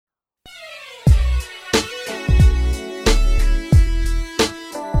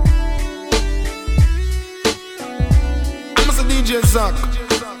Zach.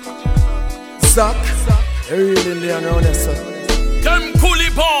 Zach, you really in there around there, sir. Them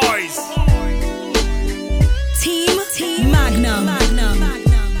Coolie Boys. Team Magnum.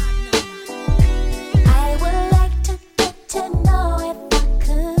 I would like to get to know if I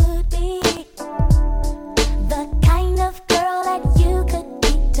could be the kind of girl that you could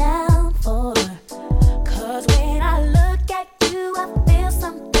be down for. 'Cause when I look at you, I feel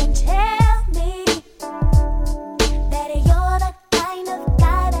something tell me that you're the kind of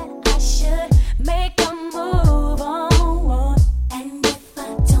guy that I should make a move on. And if I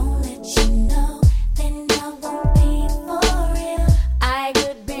don't let you know, then I won't be for real. I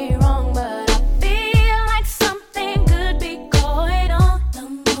could be wrong, but I feel like something could be going on. The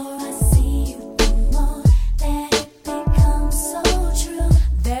more I see you, the more that it becomes so true.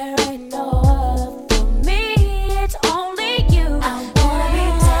 There ain't no other for me, it's only you. I wanna be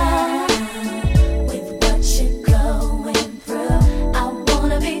down with what you're going through. I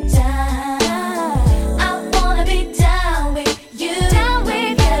wanna be down. I wanna be down with you. Down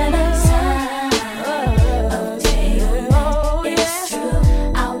with you. Oh, day or night, it's true.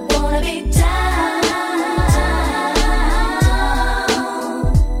 I wanna be down.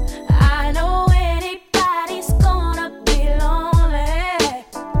 I know anybody's gonna be lonely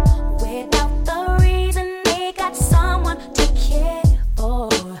without the reason they got someone to care for.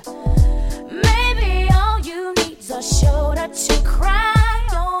 Maybe all you need's a shoulder to cry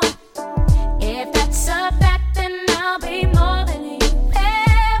on. If that's a fact, then I'll be more than you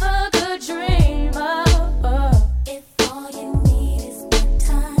ever could dream of. If all you need is my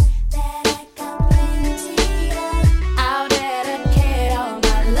time, that I got plenty of, I'll dedicate all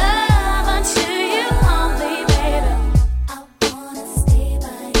my love unto you only, baby. I wanna stay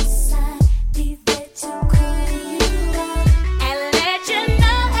by your side, be there to cool you up, and let you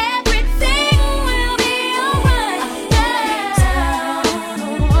know everything will be alright.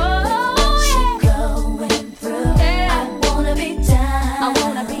 What you're going through, I wanna be down. I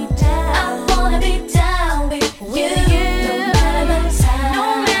wanna be down. I wanna be down with you. No matter the time, no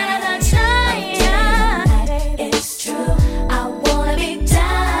matter the time, it's true. I wanna be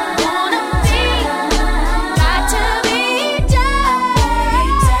down. Wanna be, got to be down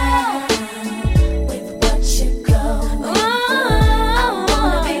with what you're going through. I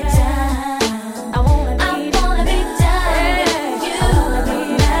wanna be down. I wanna be down with you.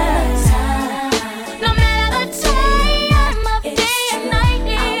 No matter the time of day and night,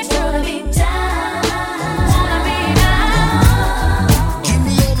 it's true. I wanna be down. Wanna be down. Give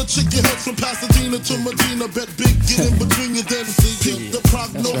me all the chicken heads from Pasadena to Medina. Bet big, get in between you, then see you. The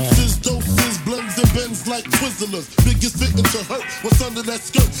prognosis, doses, blends and bends like Twizzlers. Biggest victim to hurt, what's under that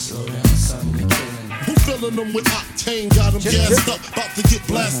skirt? Who filling them with octane? Got them gassed up, about to get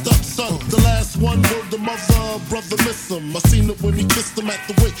blasted up, son. The last one, word the mother, brother miss him. I seen it when he kissed him at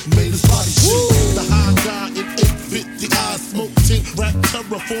the wake, made his body shake. The high guy in 850 eyes, smoke tint, rap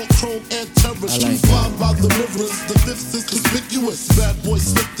terror, full chrome and terror. Street five by the rivers, the fifth is conspicuous. Bad boy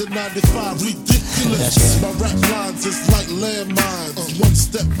slipped in 95, ridiculous. My rap lines is like landmines. One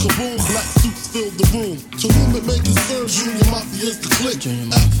step, kaboom, black suits fill the room. To whom it may concern, Junior Mafia's the click.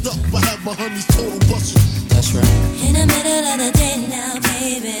 Act up, I have my honey's total bustin'. That's right. In the middle of the day now,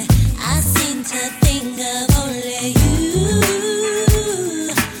 baby, I seem to think of only you.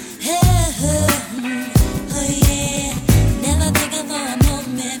 Oh yeah, never thinking for a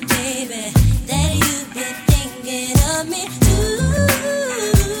moment, baby, that you've been thinking of me too.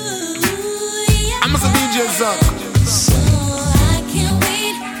 Yeah. I'm a DJ Zach. So I can't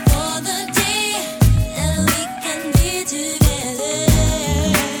wait for the day that we can be together.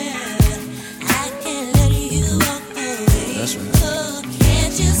 I can't let you walk away. That's right. Oh,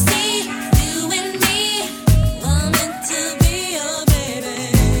 can't you see, you and me were meant to be your baby,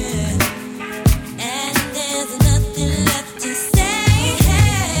 and there's nothing left to say.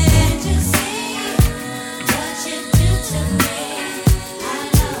 Can't you see what you do to me? I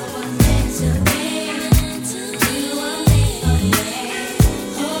know we're meant to be. You are made for me.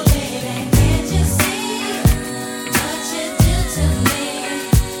 Oh baby, can't you see what you do to me?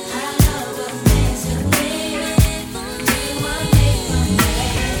 I know we're meant to be. You are made for me.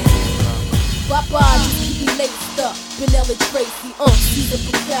 Bye-bye, just keep me laced up. Vanilla Tracy, Caesar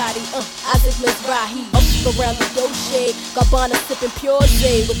Bugatti, Isaac Mizrahi. Up around the Doche, Gabbana sipping Pure J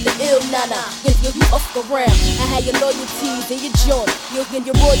with the ill nana. If you up around, I had your loyalties and your joint. You'll get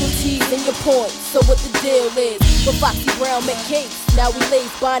your royalties and your points. So what the deal is? With Foxy Brown McCase, now we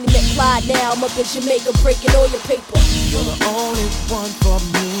lace Bonnie McFly. Now I'm up in Jamaica breaking all your paper. You're the only one for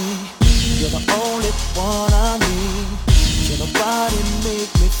me. You're the only one I need. Can nobody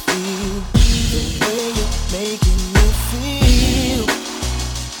make me feel the way you're making me feel?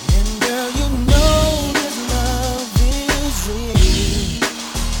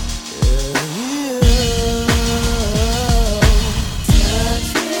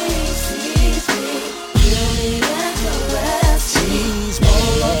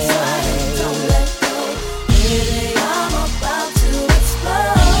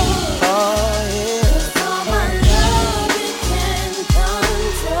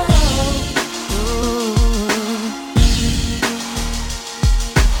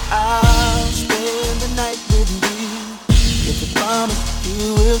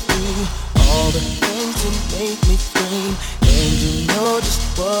 me all the things to make me scream, and you know just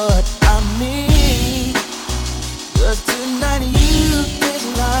what I mean. 'Cause tonight you taste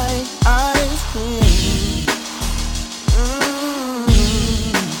like ice cream.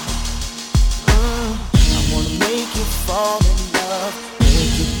 I wanna make you fall in love,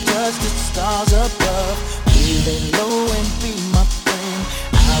 make you touch the stars above, be lay low and be my friend.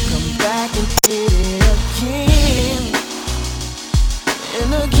 I'll come back and hit it again,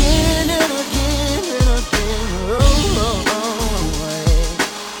 and again and again and again. Oh, oh,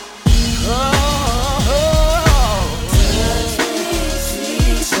 oh,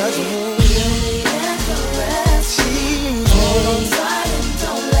 touch me, and caress. Hold on tight and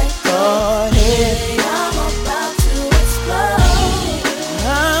don't let go. I'm about to explode.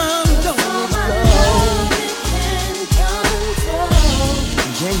 I'm gonna explode.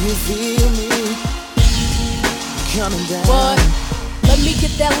 Can you feel me coming down? What? Let me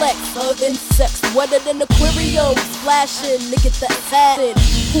get that Lex, than sex, wetter than Aquarium, splashing to get that satin.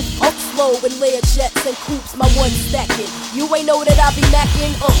 Hoop up slow and layer jets and coops, my one stacking. You ain't know that I be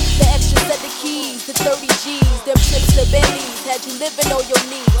macking, the extra set of keys, the 30 G's, them trips to Bentley's, had you living on your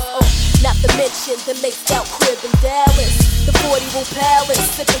knees. Not to mention the laced out crib in Dallas, the 40 room palace,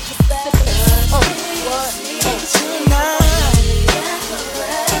 sipping to syphilis. What? Tonight.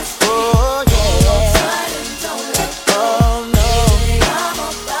 Oh yeah.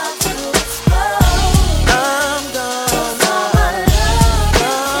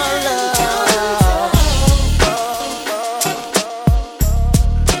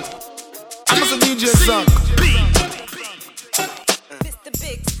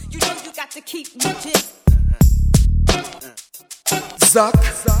 Zach,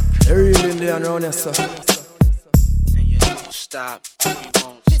 you real Indian around here, sir. And you don't stop, you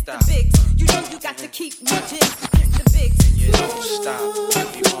won't stop. You know you got to keep moving. Mr. Biggs, and you don't stop,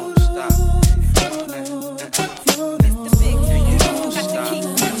 you won't stop. Mr. Biggs, and you don't got to stop, keep you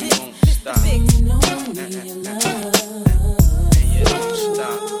moving. won't stop. Mr. Biggs, And you don't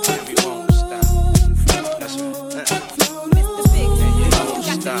stop, and we won't stop. That's right. Mr. Biggs, And you don't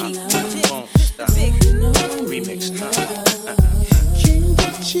got to stop, keep you moving. won't Mr. stop. Biggs, Remix time. Can't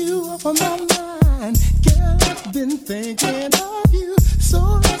get you off of my mind, girl. I've been thinking of you, so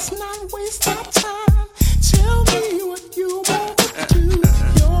let's not waste our time. Tell me what you want to do.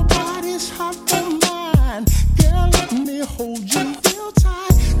 Your body's hot for mine, girl. Let me hold you real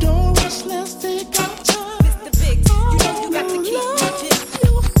tight. Don't rush, let's take our time. Mr. Biggs, you know you got to keep moving.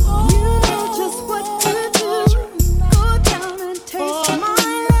 You know just what to do. Go down and taste my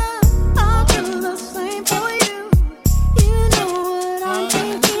love. I'll do the same for you. You know what I'm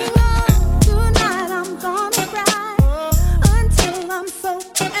thinking of. Tonight I'm gonna ride until I'm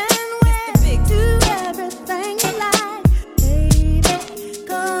soaked and wet. Do everything you like, baby.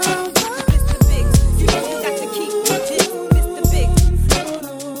 Come on. Mr. Biggs, you know you got to keep moving. Mr. Biggs, Mr.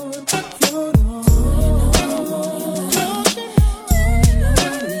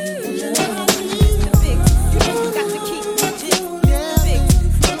 Biggs, you know you got to keep moving. Mr. Biggs,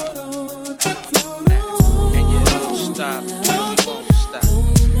 And you don't stop, and we won't stop.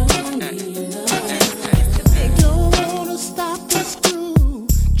 Don't wanna stop this groove,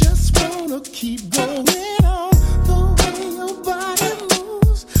 just wanna keep going on. The way your body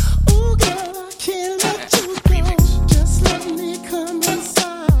moves, ooh girl, I can't let you go. Just let me come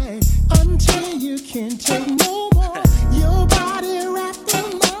inside until you can't take no more. Your body wrapped in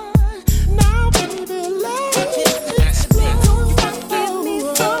mine, now baby let it explode. Give me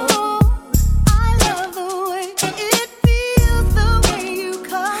some more. I love the way it feels, the way you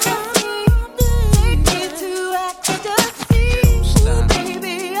cover me. Take me to ecstasy, ooh,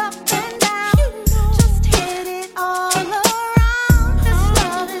 baby, up and down. Just hit it all around. This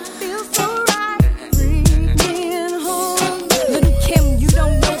love, it feels so right. Bring me and hold me. Little Kim, you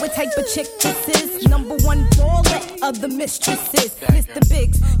don't know what type of chick this is. Number one baller of the mistresses. Mr.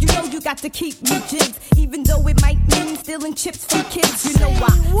 Biggs, you know you got to keep me jigs. Even though it might mean stealing chips from kids. You know I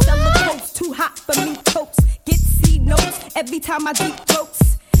sell the coats too hot for me coats. Get C notes every time I deep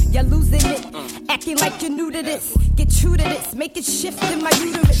throats. You're losing it, acting like you're new to this. Get true to this, make it shift in my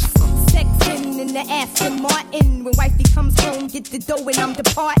uterus. Sexing in the Aston Martin. When wifey comes home, get the dough and I'm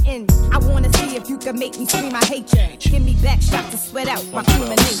departing. I wanna see if you can make me scream I hate you. Give me back shot to sweat out my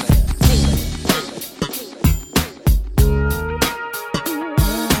human nature.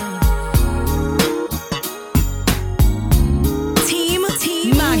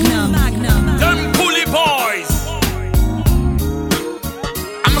 Team Magnum. Them Bully Boys.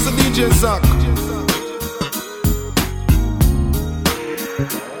 I'm a DJ Zach.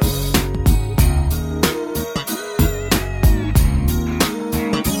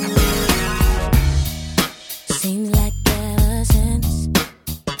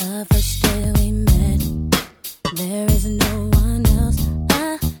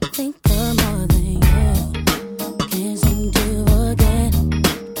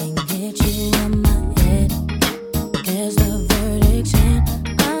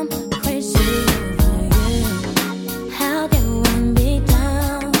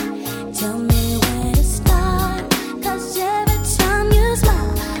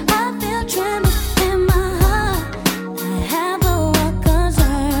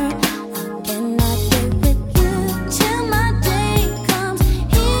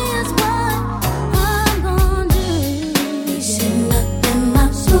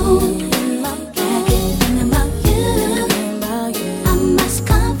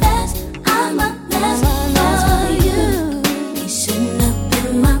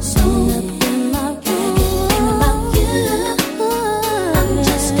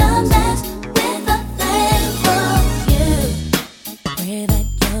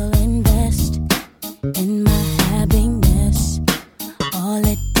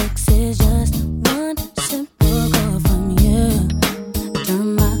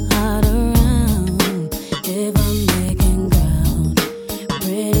 if I'm making ground.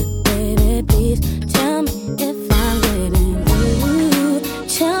 Pretty baby, please tell me if I'm getting you.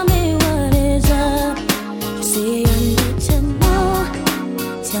 Tell me what is up. You see, I need to know.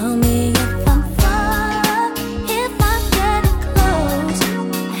 Tell me if I'm far, if I'm getting close.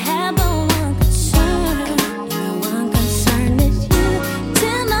 I have but one concern, and the one concern is you.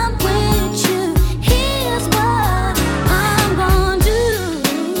 Till I'm with you, here's what I'm gonna do.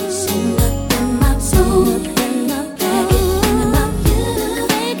 Sing up in my soul, thinking about you,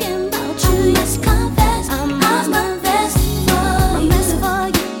 thinking about you. Just confess, I'm my best for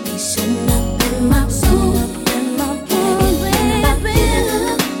you. Sing up in my soul, thinking about you,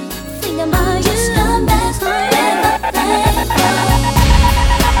 thinking about you. Just confess, I'm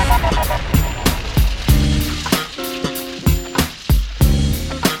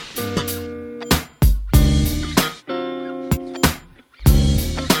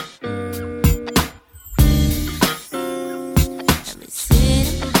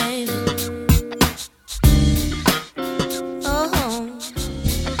sitting, baby. Oh,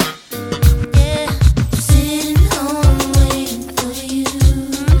 yeah. Sitting home waiting for you.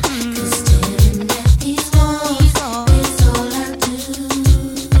 'Cause staring at these walls is all I do.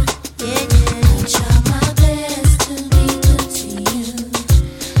 Yeah, yeah. I try my best to be good to you,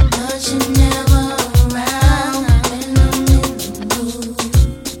 but you're never around when I'm in the mood.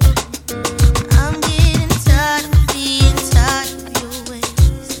 I'm getting tired of being tired of your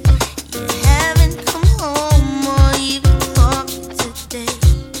ways. You haven't come home or even called me today.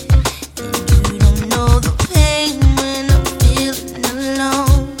 And you don't know the pain when I'm feeling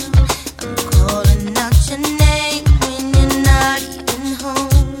alone. I'm calling out your name when you're not even home.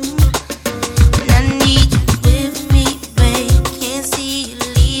 And I need you with me, babe. Can't see you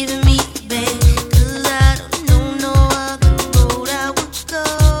leaving me, babe. 'Cause I don't know no other road I would go.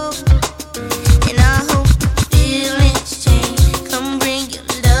 And I hope feelings change. Come bring your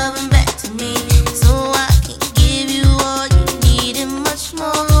loving back to me, so I can give you all you need and much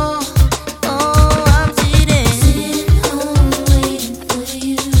more. Oh, I'm sitting home waiting for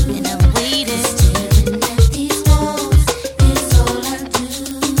you, and I'm waiting. Staring at these walls is all I do.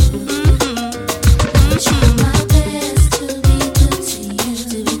 I try my best to be good to you,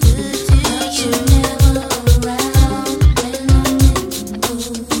 but you're never around when I'm in the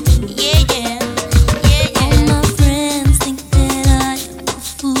mood. Yeah, yeah, yeah, yeah. All my friends think that I am a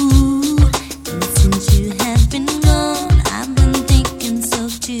fool, and since you have been gone, I've been thinking so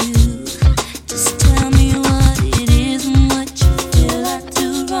too. Just tell me what it is and what you feel I do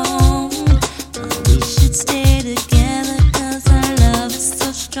wrong. Oh, we should stay together 'cause our love is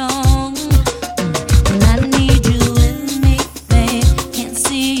so strong. And I need you with me, babe. Can't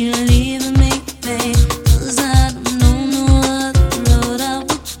see you leaving me, babe. 'Cause I don't know no other road I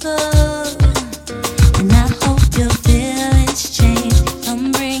would go. And I hope your feelings change.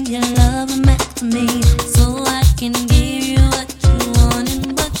 Come bring your love back to me, so I can give you what you want and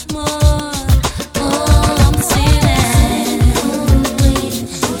much more. Oh, I'm sitting home waiting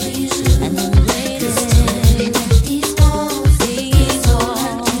for you, and I'm waiting. Staring at these walls is all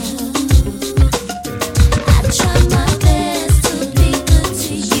I do. I try my best to be good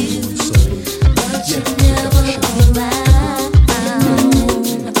to you, but you're never around.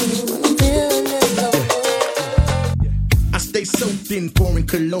 I stay soaked in foreign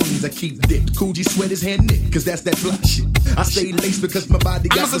colognes. I keep dipped. Coogee sweaters hand knit, 'cause that's that fly shit. I stay laced because my body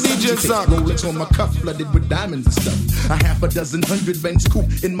got I'm a the DJ Sock. Rolex on my cuff, flooded with diamonds and stuff. A half a dozen 100 Benz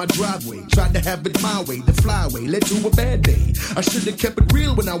coupe in my driveway. Tried to have it my way, the flyway led to a bad day. I should have kept it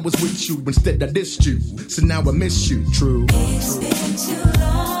real when I was with you. Instead I dissed you, so now I miss you. True. It's been too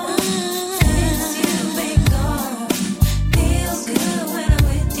long since you've been gone. Feels good when I'm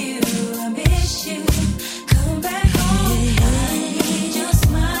with you. I miss you. Come back home. I need your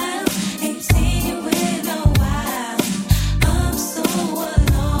smile. Ain't seen you in a while. I'm so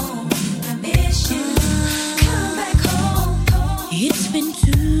alone. I miss you. Come back home. It's been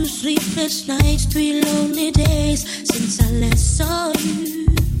 2 sleepless nights, 3 lonely days since I last saw you.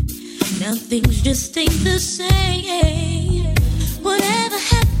 Now things just ain't the same. Whatever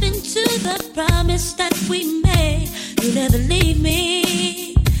happened to the promise that we made? You'll never leave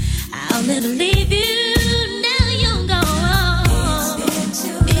me. I'll never leave you. Now you're gone.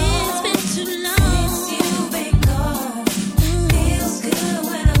 It's been too long since you've been gone. Feels good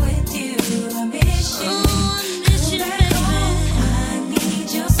when I'm with you. I miss you. Baby. I need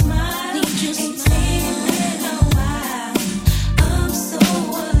your smile. Ain't seen you in a while. I'm so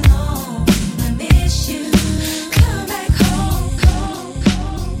alone. I miss you. Come back home.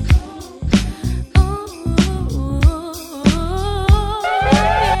 Oh.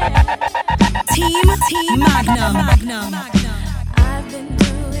 Team Magnum. I've been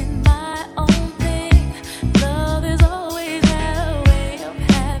doing my own thing. Love has always had a way of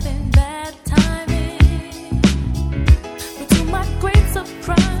having bad timing. But to my great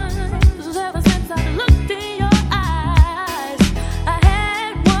surprise, ever since I looked in your eyes, I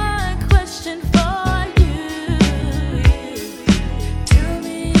had one question for you. Tell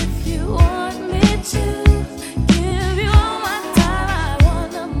me if you want me to give you all my time. I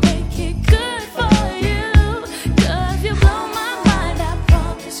wanna make it good for you. 'Cause you blow my mind, I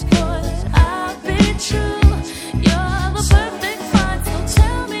promise, 'cause I'll be true. You're the perfect find, so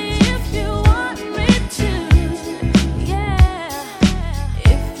tell me if you want me to. Yeah.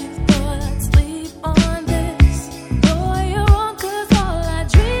 If you thought I'd sleep on this, boy, you're wrong, 'cause all I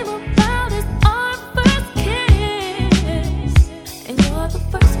dream about is our first kiss. And you're the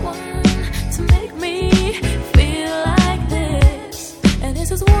first one to make me feel like this. And this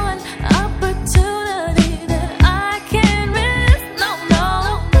is one opportunity that I can't miss. No,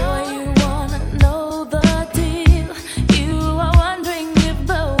 boy, you wanna know the deal. You are wondering if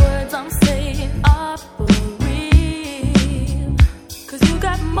the words I'm saying are for real. 'Cause you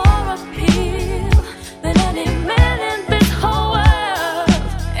got more appeal than any man in this whole world.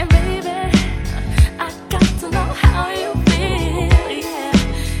 And baby, I got to know how you feel, yeah.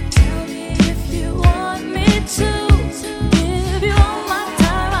 Tell me if you want me to give you all my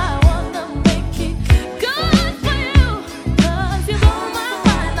time. I wanna make it good for you. 'Cause you blow my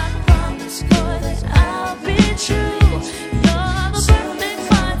mind, I promise, 'cause I'll be true. You're the perfect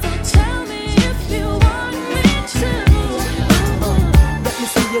find, so tell me if you want me to. Let me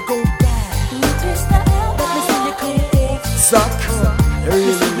see you go back. You twist the elbow. Let me see you come up. Zach, you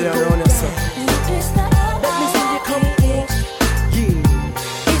really there around yourself. You twist the elbow. Let me see you come up.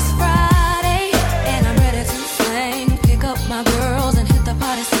 Yeah. It's Friday and I'm ready to sing. Pick up my girls and hit the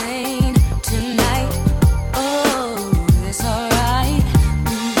party scene tonight. Oh, it's alright.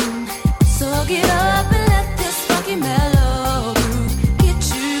 So get up and let this funky mellow groove get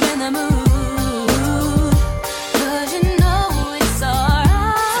you in the mood. 'Cause you know it's alright.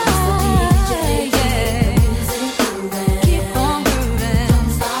 Yeah. Keep on grooving.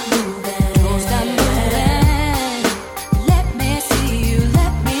 Don't stop moving. Let me see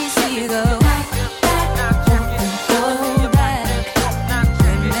you go. Back, jump and go back.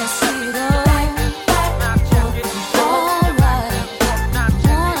 Let me see you go. Back, jump and go right.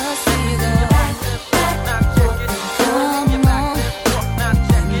 Wanna see you go. Back, jump and come on.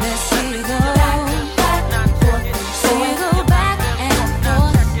 Let me see you go. See you go back and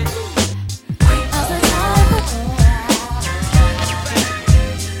forth. How's the time for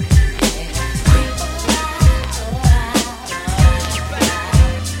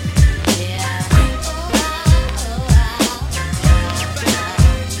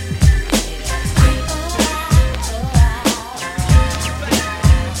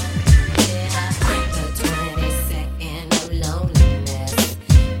The 22nd of loneliness,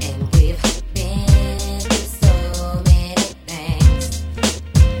 and we've been through so many things.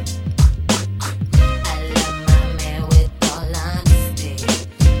 I love my man with all honesty,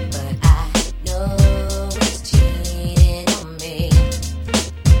 but I know he's cheating on me.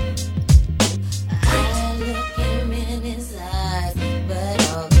 I look him in his eyes, but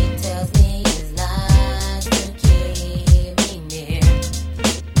all he tells me is lies to keep me near.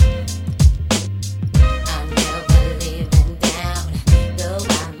 I'm never leaving down, though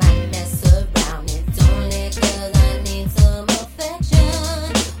I might mess around. It's only 'cause I need some affection.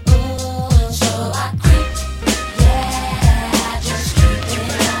 Oh, so I creep, yeah, I just keep it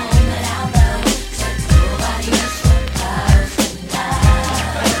on without love. Said nobody else but us tonight.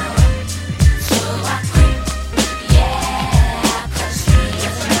 So I creep, yeah, 'cause he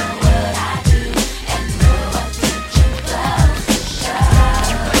doesn't know what I do, and no attention gloves to show.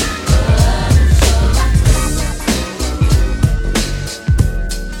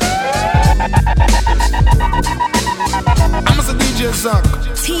 I'm a DJ Zach.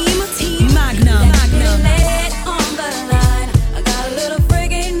 Team Magnum. Late on the line, I got a little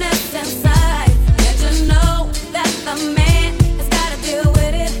freakiness inside. Let you know that the man has gotta deal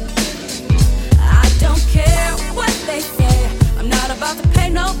with it. I don't care what they say. I'm not about to pay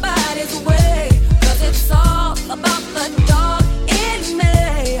nobody's way. 'Cause it's all about the dog in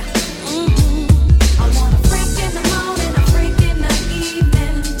me. I want a freak in the morning, a freak in the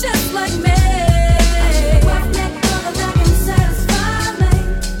evening, just like me. Roughneck brother that can satisfy me,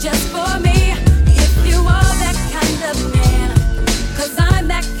 just for me. If you are that kind of man, 'cause I'm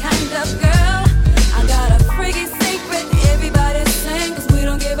that kind of girl. I got a freaky secret, everybody sing, 'cause we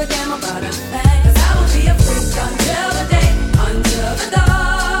don't give a damn about a thing. 'Cause I will be a freak until the day, until the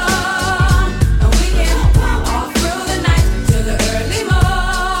dawn. And we can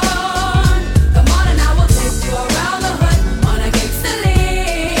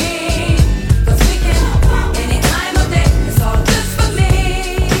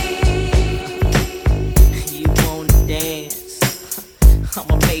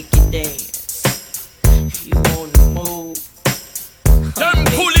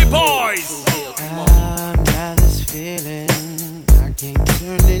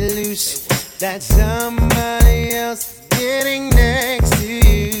turned it loose. That somebody else getting next to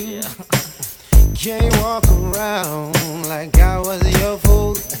you. Can't walk around like I was your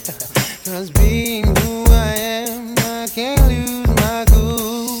fool. Cause being who I am, I can't lose my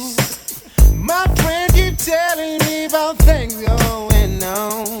cool. My friend keep telling me about things going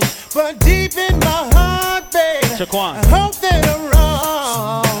on, but deep in my heart, babe, Shaquan. I hope that I'm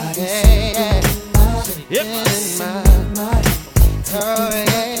wrong. Yep.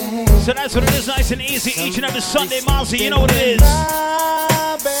 So that's what it is, nice and easy. Each and every Sunday, Mozzie, you know what it is.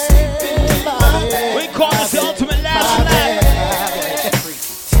 We call this the ultimate last lap.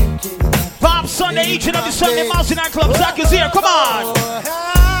 Pop Sunday, each and every Sunday, Mozzie nightclub. Zach is here, come on.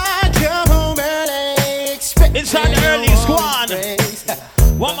 Inside the early squad.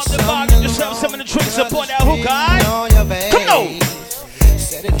 Warm up the bar, get yourself some of the drinks up on that hookah, alright? Come on.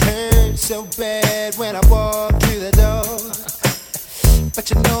 Said it hurt so bad when I walked through the door. But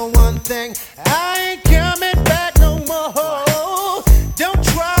you know one thing, I ain't coming back no more. Don't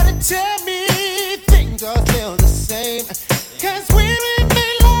try to tell me things are still the same. Cause when we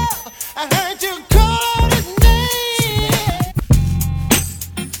made love, I heard you call his name.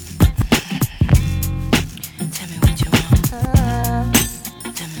 Tell me what you want.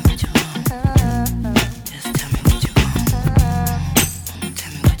 Tell me what you want. Just tell me what you want.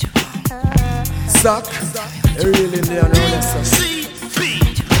 Tell me what you want. Suck. Real Indian Renaissance.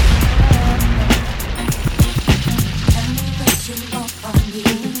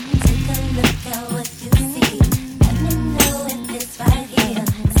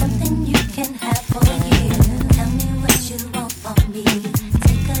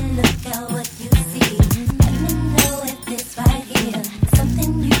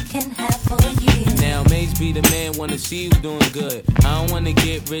 Wanna see you doing good. I don't wanna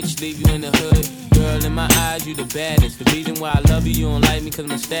get rich, leave you in the hood. Girl, in my eyes, you the baddest. The reason why I love you, you don't like me cause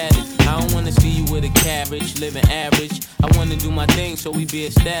my status. I don't wanna see you with a carriage, living average. I wanna do my thing so we be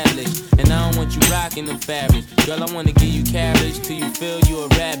established. And I don't want you rocking them fabrics. Girl, I wanna give you carriage till you feel you a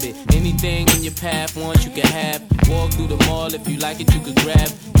rabbit. Anything in your path, want you can have. Walk through the mall, if you like it, you could grab.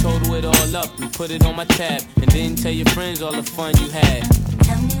 Total it all up and put it on my tab. And then tell your friends all the fun you had.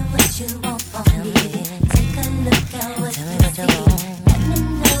 Tell me what you want from me. Look at what you see. Let me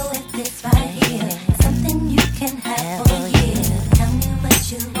know if it's right here. Something you can have for a year. Tell me what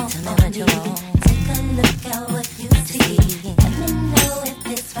you want from me. Take a look at what you see. Let me know if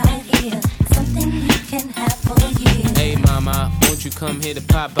it's right here. Something you can have for a year. Hey mama, won't you come here to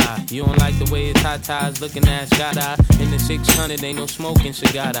Popeye? You don't like the way his hot ties looking at Scada. In the 600, ain't no smoking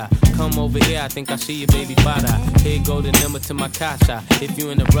cigar. Come over here, I think I see your baby father. Here go the number to my casa. If you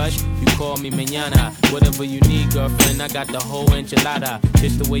in a rush, you call me mañana. Whatever you need, girlfriend, I got the whole enchilada.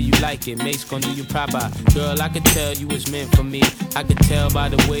 Just the way you like it, mate's gonna do you proper. Girl, I could tell you was meant for me. I could tell by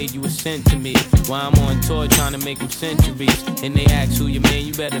the way you was sent to me. While I'm on tour trying to make them centuries. And they ask who you man,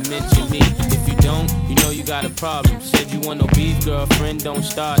 you better mention me. If you don't, you know you got a problem. Said you want no beef, girlfriend, don't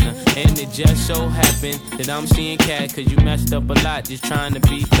start now. And it just so happened that I'm seeing cat cause you messed up a lot just trying to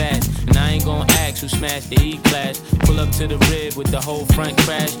be fast. And I ain't gonna ask who smashed the E-class. Pull up to the rib with the whole front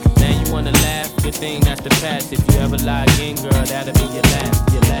crash. Now you wanna laugh, good thing that's the past. If you ever lie again, girl, that'll be your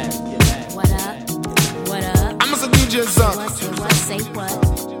last, your last, your last. What up? What up? I'm a DJ Zuck. What, say what?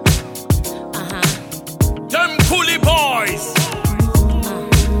 Them Coolie Boys.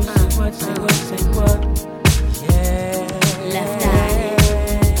 What, say what? Yeah. Left Eye.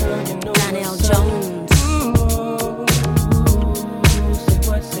 Donnell Jones.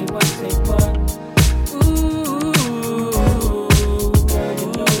 Say what? Ooh, girl, you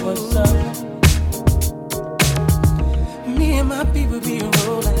know what's up. Me and my people be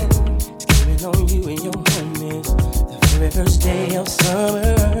rolling, skipping on you and your homies. The very first day of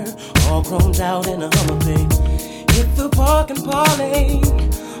summer, all grown out in a Hummer Bay. Hit the park and parlay.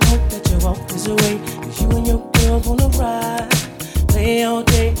 Hope that you walk this away, cause you and your girl wanna ride. Play all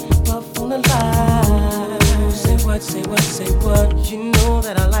day, puff on the line. Say what? You know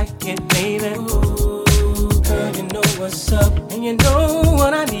that I like it, baby. Ooh, girl, you know what's up, and you know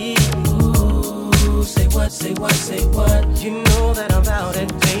what I need. Ooh, say what? You know that I'm about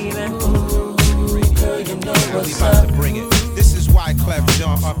it, baby. Ooh, girl, you know what's up. To bring it. This is Wyclef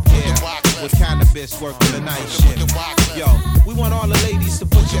Jean up here with cannabis working the night shift. Yo, we want all the ladies to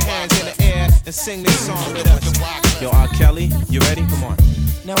put your hands in the air and sing this song with us. Yo, R. Kelly, you ready? Come on.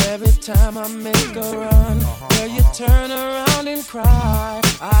 Now every time I make a run, girl, you turn around and cry.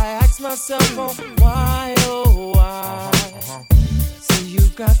 I ask myself, oh, why, oh, why? So you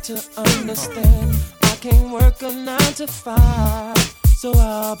got to understand, I can't work a 9 to 5, so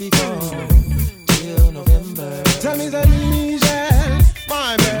I'll be gone till November. Tell me that easy,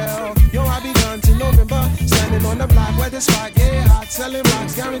 the block where the spot get hot. Selling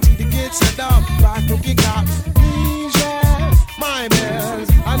rocks, guaranteed to get set up. Rock cookie cop. Please, yeah, my bad.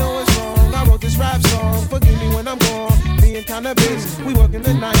 I know it's wrong. I wrote this rap song. Forgive me when I'm gone. Being kinda busy. We working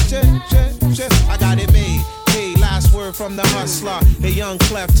the night shift. I got it made. Hey, last word from the hustler. Hey, young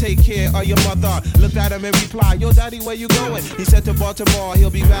Clef, take care of your mother. Looked at him and replied, yo, daddy, where you going? He said to Baltimore, he'll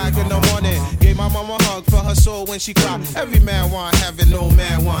be back in the morning. Gave my mama a hug for her soul when she cried. Every man want heaven, no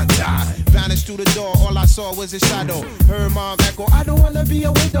man want die. Vanished through the door, all I saw was his shadow. Heard mom echo, I don't wanna be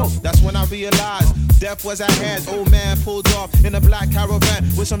a widow. That's when I realized death was at hand. Old man pulled off in a black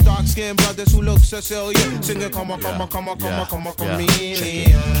caravan with some dark-skinned brothers who look Sicilian. Singing, come on, me. Can't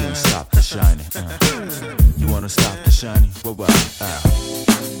stop the shining. You wanna stop the shining? What?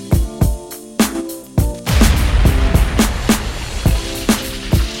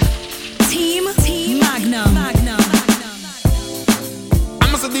 Team Magnum.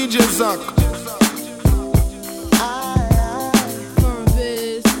 I'm a DJ Zuck. Firm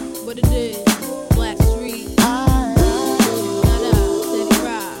biz, what it is, Black Street.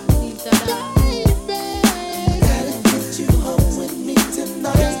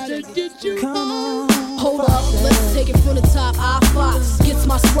 Hold up, let's take it from the top. I-Fox gets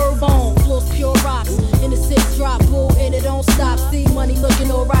my swerve on, flows pure rocks. In the 6 drop, bull, and it don't stop. See money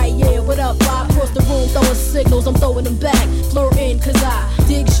looking alright, yeah. What up, Bob? Across the room, throwing signals, I'm throwing them back. Flirting, cause I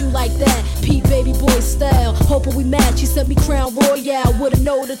digs you like that. Pete baby boy style, hoping we match. He sent me Crown Royale with a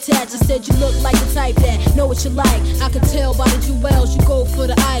note attached. He said you look like the type that know what you like. I can tell by the jewels, you go for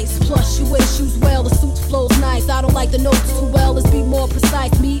the ice. Plus, you wear shoes well, the suit flows nice. I don't like the notes too well, let's be more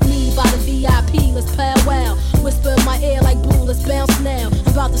precise. Meet me by the VIP, let's powwow. Whisper in my ear like boo, let's bounce now. I'm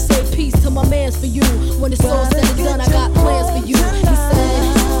about to say peace to my mans for you. When it's all said and done, I got plans for you. He said,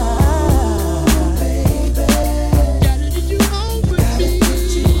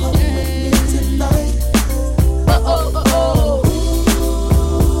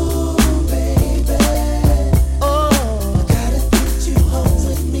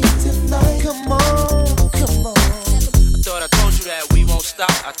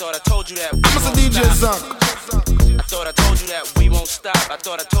 I thought I told you that we won't DJ stop. I thought I told you that we won't stop. I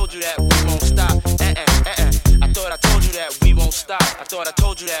thought I told you that we won't stop. I thought I told you that we won't stop. I thought I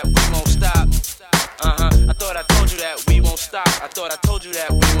told you that we won't stop. I thought I told you that we won't stop. I thought I told you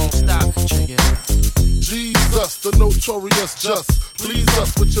that we won't stop. Check it out. Jesus, the notorious just. Please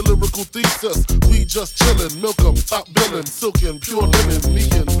us with your lyrical thesis. We just chillin', milk 'em, top billin', silkin', pure linen, me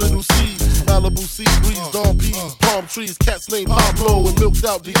and little C. Malibu sea breeze, dawn peas, palm trees, cats named Pablo and milked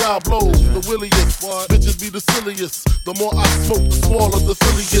out Diablo. The williest, bitches be the silliest. The more I smoke, the smaller the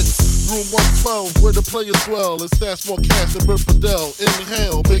Philly gets. Room 112, where the players dwell, and stash more cash than Bert Fidel.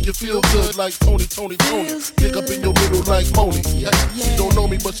 Inhale, make you feel good like Tony. Pick up in your middle like Moni. She don't know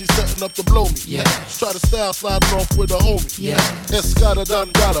me, but she's setting up to blow me. Try to style sliding off with a homie. Escada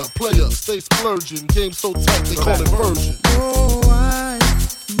Dangada, player, stay splurging. Game so tight, they call it version. Oh, I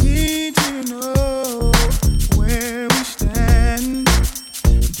need to know where we stand.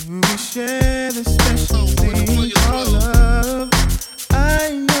 Do we share the special thing called love?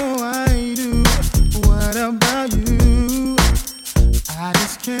 I know I do. What about you? I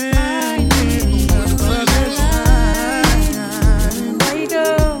just can't live without where you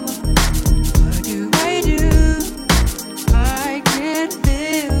go? What do I do? I can't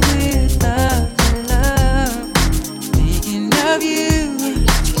live without your love. Thinking of you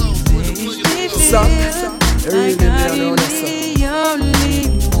makes me feel like I'm the only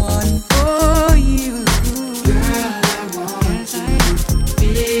one for you. Girl, I want to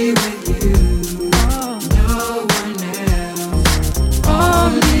be with you. No one else,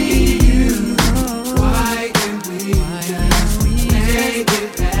 only you. Why can't we just make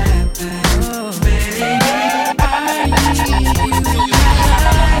it happen? Baby, I need you.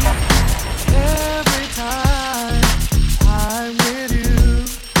 Every time I'm with you,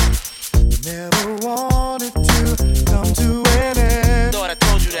 never wanted to come to an end. Thought I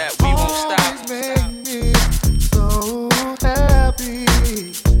told you that we won't stop. Always make me so happy.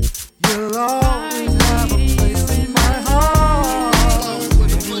 You'll always have a place in my heart. Where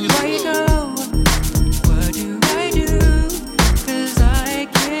do I go? What do I do? 'Cause I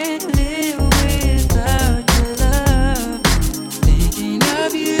can't live without your love. Thinking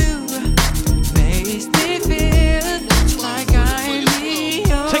of you makes me feel like I'm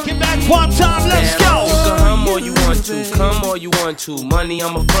the only. Take it back one time, let's go. You can hum all you want to, come all you want to. Money,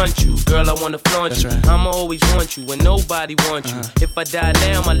 I'ma front you. Girl, I wanna flaunt you. I'ma always want you when nobody wants you. If I die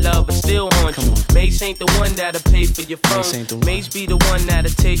now, my love will still haunt you. Mace ain't the one that'll pay for your phone. Mace be the one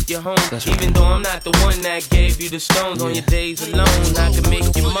that'll take you home. Even though I'm not the one that gave you the stones on your days alone, I can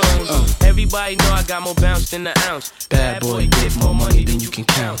make you moan. everybody know I got more bounce than an ounce. Bad boy, get more money than you can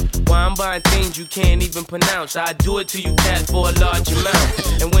count. Why I'm buying things you can't even pronounce. I do it to you cats for a large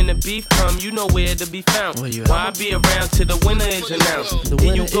amount. And when the beef come, you know where to be found. Why I be around till the winner is announced.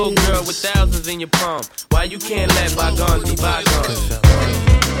 Here you go, girl, with thousands in your palm. Why you can't let bygones be bygones?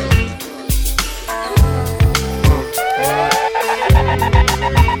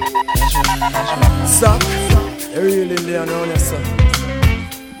 Suck, a real Indian on your son.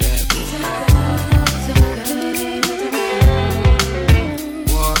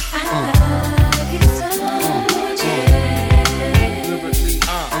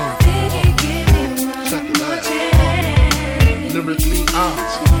 Lyrically, I'm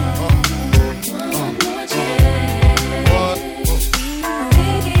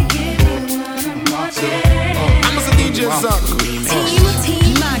a DJ Suck.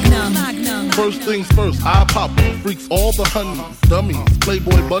 Magnum. First things first, I pop freaks all the honeys, dummies,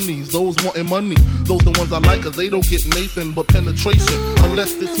 playboy bunnies, those wanting money. Those the ones I like, cause they don't get Nathan but penetration.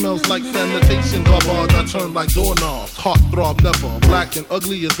 Unless it smells like sanitation. Garbage, I turn like doorknobs. Heart throb never, black and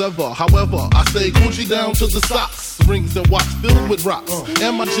ugly as ever. However, I stay Gucci down to the socks. Rings and watch filled with rocks.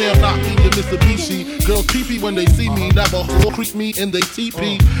 And my jam knocking your Mitsubishi. Girls pee-pee when they see me. Never creep me in they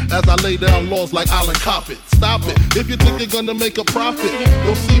TP. As I lay down laws like Island Coppet. Stop it, if you think they're gonna make a profit.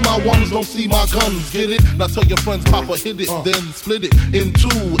 Don't see my ones, don't see my guns. Get it? Now tell your friends Papa hit it, then split it in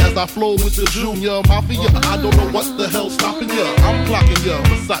two. As I flow with the Junior Mafia. I don't know what the hell's stopping ya. I'm clocking ya,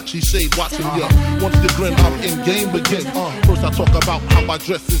 Versace shade watching ya. Once you grin, I'm in game begin. First I talk about how I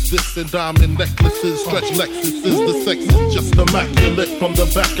dress is this and diamond necklaces. Stretch Lexus is the sex is just immaculate. From the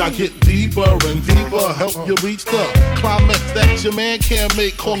back I get deeper and deeper. Help you reach the climax that your man can't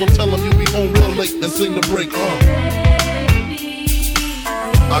make. Call him, tell him you be home real late and sing the break. I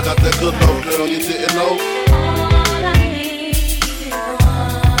got that good love, girl, you didn't know.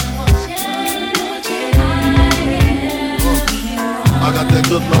 I got that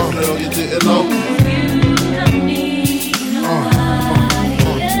good love, girl, you didn't know.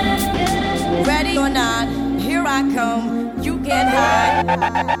 Ready or not, here I come. You can't hide.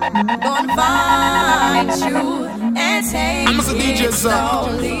 Gonna find you and take I'm a DJ it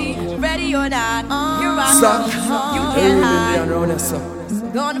slowly. Ready or not, here I Suck. come. You A can't real hide. Indian on your son.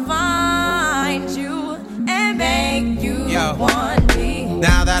 Gonna find you and make you want me.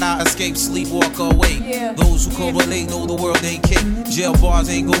 Now that I escape, sleep, walk awake. Yeah. Those who correlate know the world ain't cake. Jail bars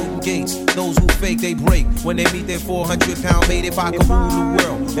ain't golden gates. Those who fake, they break. When they meet their 400-pound mate, if I could rule the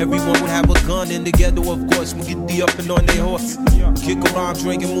world, everyone would have a gun in the ghetto, of course. We get the up and on their horse. Kick around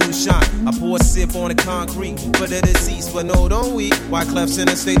drinking moonshine. I pour a sip on the concrete for the deceased, but no, don't we? Why Clef's in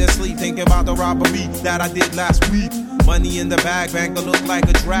a state of sleep, thinking about the robbery that I did last week. Money in the bag, banker look like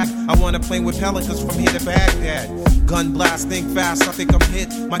a drac. I wanna play with pelicans from here to Baghdad. Gun blast, think fast, I think I'm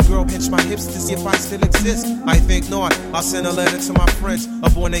hit. My girl pinched my hips to see if I still exist. I think not, I'll send a letter to my friends. A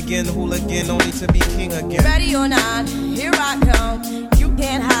born again hooligan, only to be king again. Ready or not, here I come. You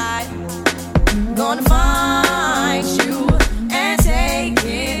can't hide. Gonna find you and take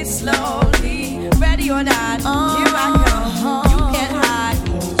it slowly. Ready or not, here I come. You can't hide.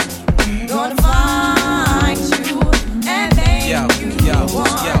 Gonna find you and make you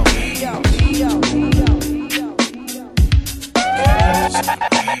want me.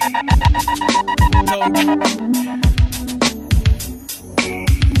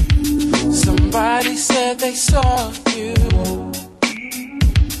 Somebody said they saw you.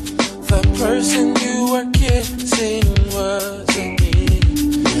 The person you were kissing wasn't me,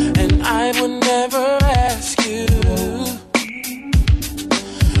 and I would never ask you.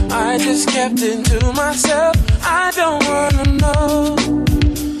 I just kept it to myself. I don't wanna know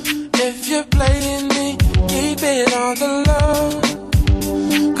if you're playing me. Keep it on the low,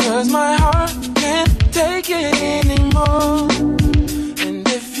 'cause my heart can't take it anymore. And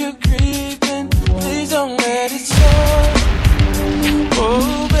if you're creeping, please don't let it show.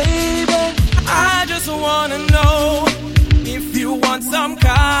 Oh baby, I just wanna know if you want some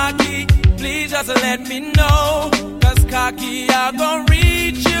cocky, please just let me know. 'Cause cocky, I gon'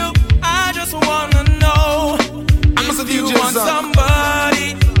 reach you. I just wanna know if you want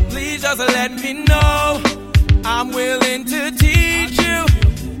somebody, please just let me know. I'm willing to teach you.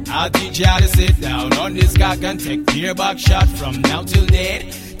 I'll teach you how to sit down on this cock and take your back shot from now till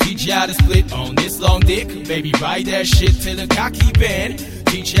then. Teach you how to split on this long dick, baby, ride that shit till the cocky bend.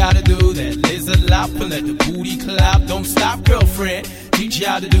 Teach you how to do that lizard lap and let the booty clap. Don't stop, girlfriend. Teach you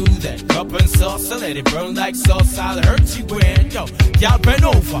how to do that cup and sauce, let it burn like sauce. I'll hurt you when, yo, y'all bend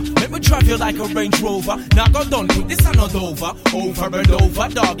over. Let me drive you like a Range Rover. Now go done quick, this is not over. Over and over,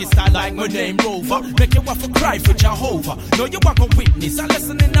 doggy style like my name Rover. Make you want to cry for Jehovah. No, you want a witness, I'm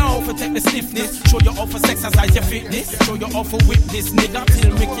listening now for for take the stiffness. Show you off for exercise your fitness. Show you off for witness, nigga.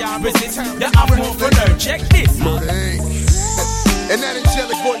 Till we can't resist. The Afro-preneur, check this. And that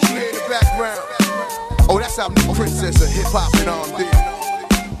angelic voice you hear in the background. Oh, that's our new princess of hip-hop and R&B.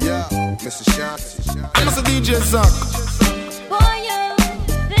 Yeah, Mr. Shanti. I'm Mr. DJ Zuck. Boy, you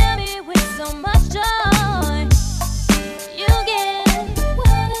fill me with so much joy. You get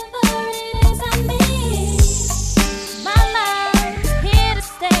whatever it is I need. My love, here to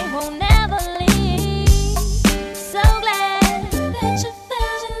stay, won't never leave. So glad that you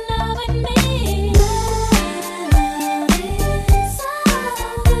fell in love with me. Love is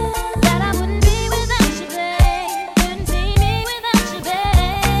something that I wouldn't be without you, babe. Couldn't see me without you, babe.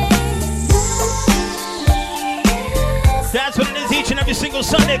 That's what it is each and every single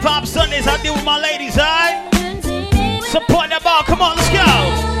Sunday. Pop Sundays, I deal with my ladies, alright? Support that ball, come on, let's go.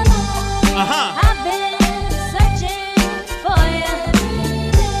 I've been searching for you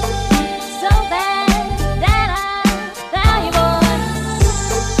so bad that I found you, boy.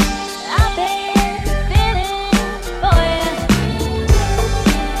 I've been feeling for you.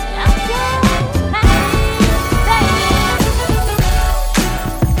 I'm so happy, baby.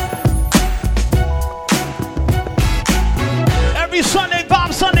 Every Sunday,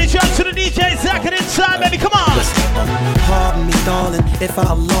 Pop Sunday, jump to the DJ Zach and inside, baby, come on. Pardon me, darling, if I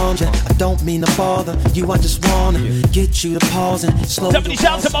alarmed you. I don't mean to bother you, I just wanna get you to pause and slow Definitely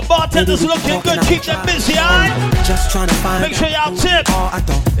shout out to my bartenders looking good, keep them busy, alright? Just trying to find make sure y'all tip. I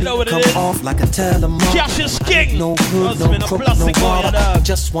don't you know what it come is. Off like a telemark. Josh is king. No hood, no crook, no water.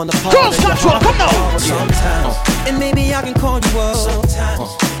 Just wanna party. Cross control, come on. Sometimes. And maybe I can call you up.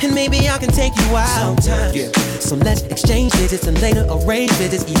 Sometimes. And maybe I can take you out. Sometimes. Yeah. So let's exchange visits and later arrange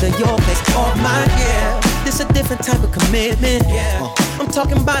visits, either your place or mine. Yeah. This a different type of commitment. Yeah. I'm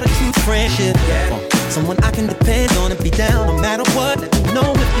talking about a true friendship. Yeah. Someone I can depend on and be down no matter what. Let me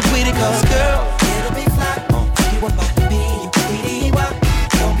know if you're with it, cause girl, it'll be fly. You want my be, you be why.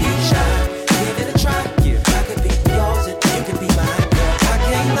 Don't be shy, give it a try. I could be yours and you could be mine, girl. I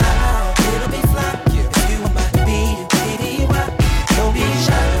can't lie, it'll be fly. If you want my be, you be why. Don't be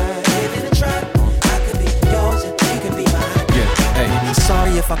shy, give it a try. I could be yours and you could be mine. Hey.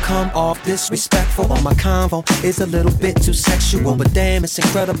 Sorry if I come off disrespectful, or my convo is a little bit too sexual, but damn, it's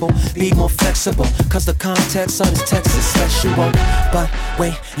incredible. Be more flexible, cause the context of this text is sexual. But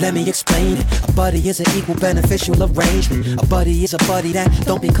wait, let me explain it. A buddy is an equal beneficial arrangement. A buddy is a buddy that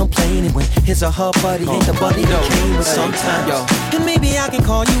don't be complaining when his or her buddy ain't the buddy that came with sometimes. And maybe I can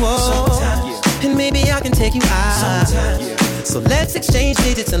call you up, and maybe I can take you out. So let's exchange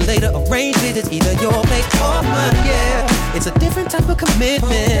digits and later arrange visits, either your place or mine, yeah. It's a different type of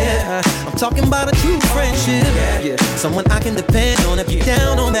commitment. I'm talking about a true friendship. Someone I can depend on if you're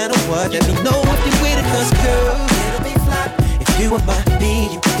down no matter what. Let me know if you're with it, cause girl, it'll be fly. If you want my be,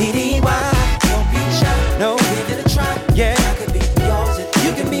 you D-D-Y. Don't be shy, no, give it a try. Yeah, I could be yours and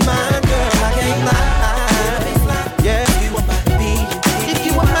you can be mine, girl. I can't lie. It'll be fly. Yeah, if you want my be, if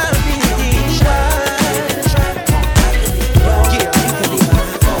you want my be,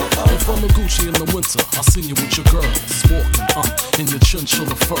 Gucci in the winter, I seen you with your girls walking in your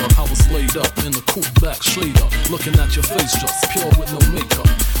chinchilla fur. I was laid up in the coupe back, straight up, looking at your face just pure with no makeup.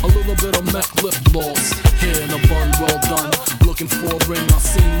 A little bit of MAC lip gloss, hair in a bun, well done. Looking for a ring, I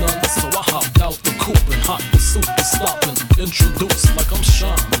seen none, so I hopped out the coupe and hot pursuit to stop and introduce like I'm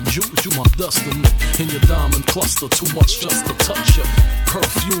shining. You my destiny in your diamond cluster, too much just to touch your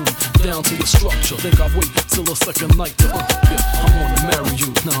perfume down to your structure. Think I wait till the second night to yeah, I wanna marry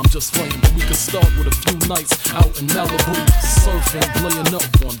you. Now I'm just playing, but we can start with a few nights out in Malibu, surfing, playing up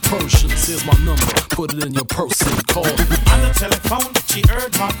on Persians. Here's my number, put it in your purse and call me. On the telephone, she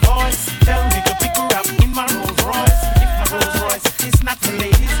heard my voice. Tell me to pick her up in my Rolls Royce. If my Rolls Royce is not for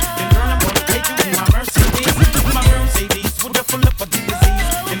ladies, then girl, I'm gonna take you in my Mercedes. My Mercedes would have full up of the disease.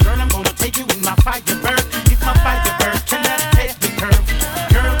 Then girl, I'm gonna take you in my Firebird. If my Firebird cannot take the curve,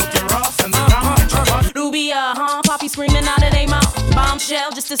 girl, put your ass on the ground. Ruby, Poppy screaming out of their mouth.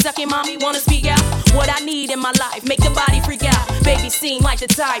 Bombshell, just a second, mommy wanna speak out. What I need in my life, make the body freak out. Baby seem like the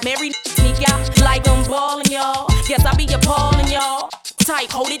type, married sneak out. Like I'm balling, y'all. Guess I be appalling, y'all. Type,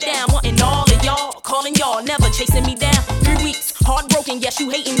 hold it down, wanting all of y'all. Calling y'all, never chasing me down. 3 weeks, heartbroken, yes, you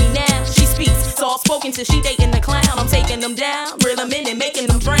hating me now. She speaks, soft spoken till she dating the clown. I'm taking them down, reel them in and making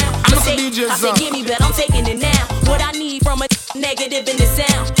them drown. I said, give me, but I'm taking it now. What I need from a negative in the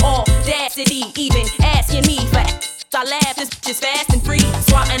sound. Audacity, even asking me for I laugh, this bitch is fast and free.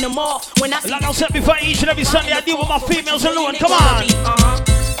 Swatting them off when I see. Like I said before, each and every Sunday I deal with my females alone. Come on.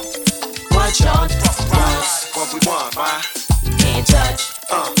 What y'all want? What we want, why? Can't touch.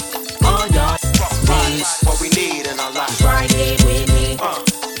 All y'all needs what we need in our life. Right here with me.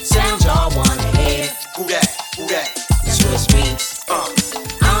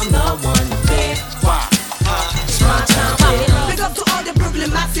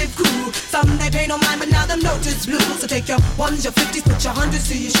 your 50s, put your 100s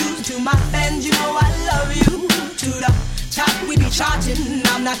to your shoes. To my fans, you know I love you. To the top, we be charging.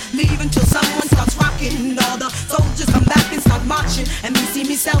 I'm not leaving till someone starts rocking. All the soldiers come back and start marching, and me see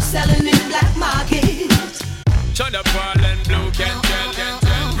me selling in black market. Shut up, Paul and Blue, can tell.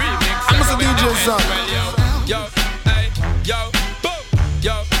 Remix. I'm a DJ son. Yo, hey, yo, boom,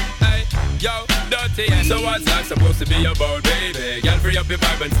 yo, hey, yo, dirty. So what's that supposed to be about, baby? Girl, free up your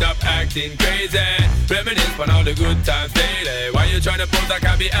vibe and stop acting crazy. Reminisce on all the good times daily. Why you tryna pose like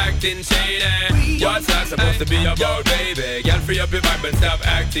I be acting shady? What's that supposed to be about, baby? Girl, free up your vibe and stop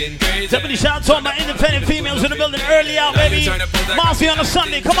acting crazy. Somebody shout to all my independent females in the building early out, baby. Marcy on a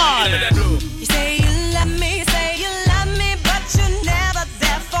Sunday, come on. You say you love me, but you're never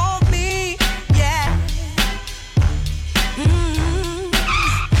there for me. Yeah.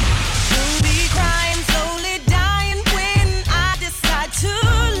 You'll be crying, slowly dying when I decide to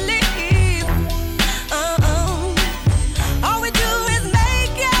leave. All we do is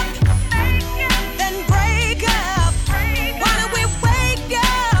make up, then break up. Why don't we wake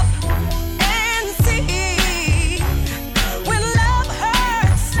up and see? When love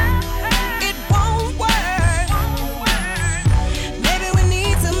hurts, it won't work. Maybe we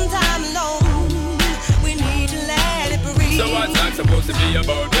need some time alone. We need to let it breathe. So what's that supposed to be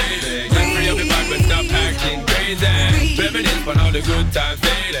about, baby? Get free of your vibe and stop acting crazy. Reminisce on all the good times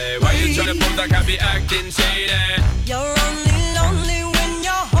daily. Why you tryna pose like I be acting shady? You're only lonely when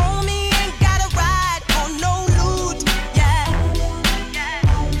your homie ain't got a ride or no loot. Yeah.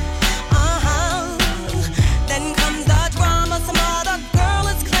 Then comes the drama. Some other girl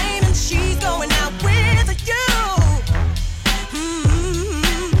is claiming she's going out with you.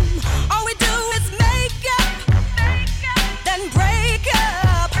 All we do is make up, then break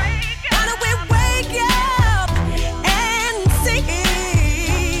up. Why don't we wake up and see?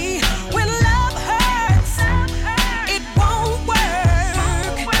 When love hurts, it won't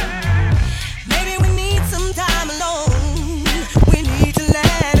work. Maybe we need some time alone. We need to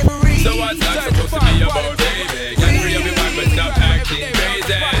let it breathe. So what's that supposed to be about, baby? Get free of your vibe and stop acting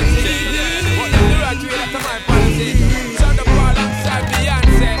crazy.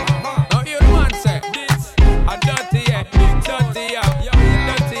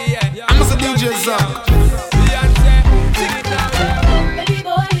 I'm a DJ son. Baby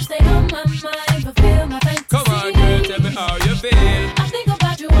boy, you stay on my mind, fulfill my fantasy. Come on, girl, tell me how you feel. I think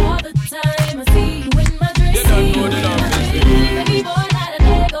about you all the time. I see you in my dreams. You don't know the love is real. Baby boy, not a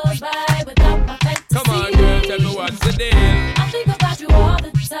day goes by without my fantasy. Come on, girl, tell me what's the deal. I think about you all the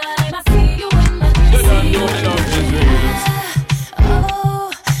time. I see you in my dreams. You don't know the love is real.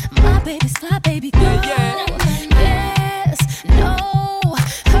 Oh, my baby's fly, baby girl. Yes, no,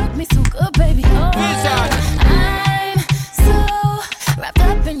 hurt me so good, baby. Oh, I'm so wrapped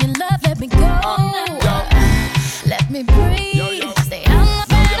up in your love. Let me go. Let me breathe. Stay out my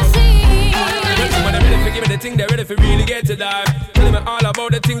fantasy. When they're ready for give me the thing, they're ready for really get to dive. Telling me all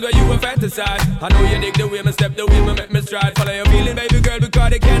about the things where you were fantasize. I know you dig the way me step, the way me make me stride. Follow your feeling, baby girl, because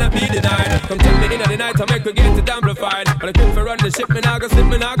they cannot be denied. Come tell me in the night, I make we get it amplified. But I quit for run the ship, me now go slip,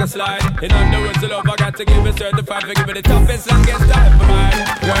 me now go slide. In other words, the love I got to give it certified. For give it the toughest, longest time for mine,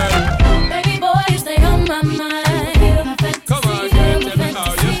 girl. Baby boy, you stay on my mind. Feel my fantasy. Come on, girl, tell me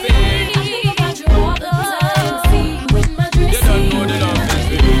how you feel. I think about you all the time. See you in my dreams. You don't know the love is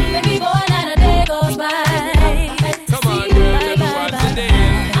real. Baby boy, not a day goes by. Come on, girl, tell me what's the deal.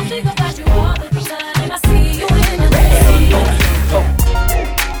 I think about you all the time. I see you in my dreams.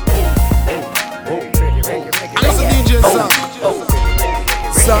 I'm a DJ son.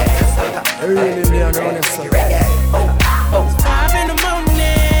 Suck. I really learn on him, son. 5 in the morning.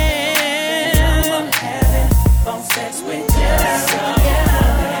 Having phone sex with you.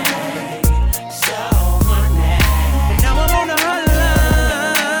 Now I'm on the hotline.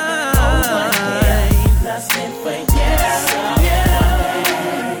 Lusting for you.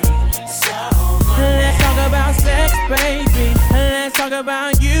 Let's talk about sex, baby. Let's talk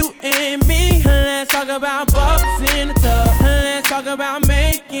about you and me. Let's talk about bubbles in the tub. Let's talk about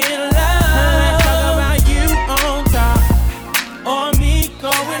making love. Let's talk about you on top or me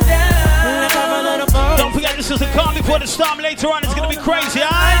going down. Let's have a little fun. Don't forget, this is the calm before the storm. Later on, it's gonna be crazy,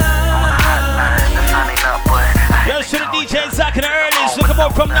 alright? Yes, to the DJ Zach in the earlies. Look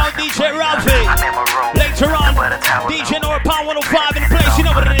up from now, DJ Ralphie. Later on, DJ Nora Pound 105 in the place. You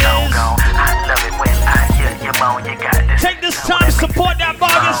know what it is. Take this time to support that bar.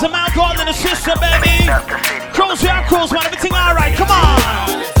 Get some alcohol in the system, baby. Cruise, yeah, cruise, man. Everything alright. Come on.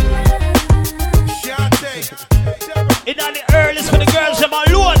 It's not the earliest for the girls in my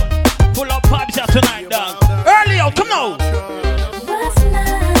lord. Full up pipes out tonight, dog. Early out, come on.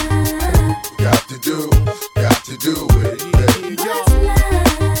 Got to do with it, baby.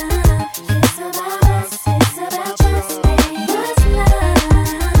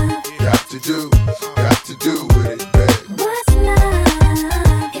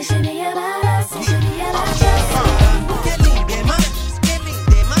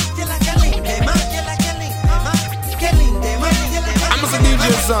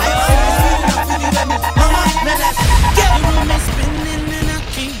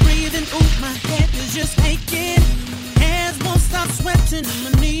 hurting in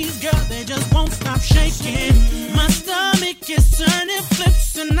my knees, girl, they just won't stop shaking. My stomach is turning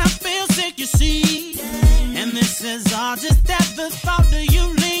flips and I feel sick, you see. And this is all just at the thought of you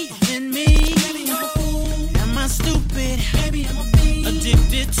leaving me. Baby, I'm a fool. Am I stupid? Baby, I'm a fiend.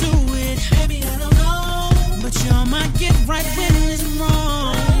 Addicted to it. Baby, I don't know. But you're my get right when it's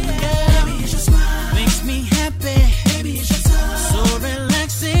wrong. Yeah. Baby, it's your smile. Makes me happy. Baby, it's your time. So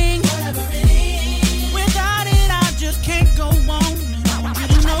relaxing. Whatever it is. Without it, I just can't go on. I want you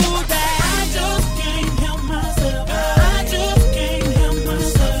to know that I just can't help myself. I just can't help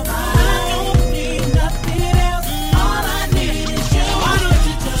myself. I don't need nothing else. All I need is you. Why don't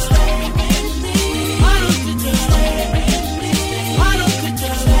you just stay with me? Why don't you just stay with me? Why don't you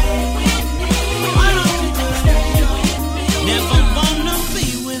just stay with me? Why don't you just stay with me? Never wanna be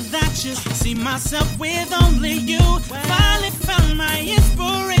without you. See myself with only you. Finally found my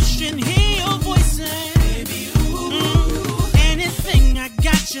inspiration. Hear your voices. Baby, ooh. Anything I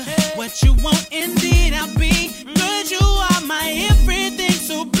got you. What you want, indeed I'll be. Cause you are my everything.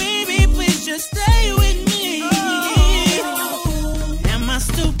 So baby, please just stay with me. Am I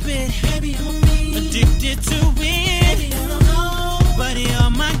stupid? Baby, I'm a fiend. Addicted to it. Baby, I don't know. But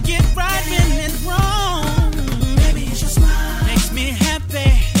you're my get right when it's wrong. Baby, it's your smile. Makes me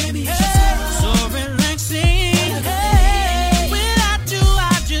happy. Baby, it's your time. So relaxing. Without you,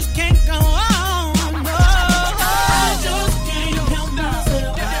 I just can't go on. No. I just can't help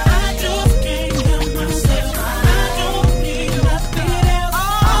myself. I just can't help myself. I don't need nothing else.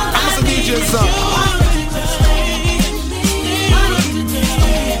 I'm a DJ son.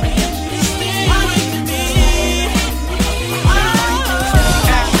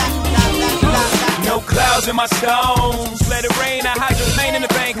 No clouds in my stones. Let it rain. I hydroplane in the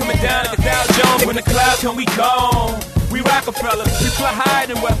bank. Coming down at the Dow Jones. When the clouds come, we gone. We Rockefeller. We fly higher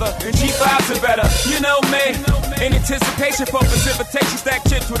than weather. And G5s are better. You know me. In anticipation for precipitation. Stack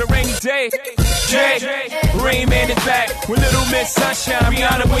chips with a rainy day. Jay, Rain Man is back. With Little Miss Sunshine.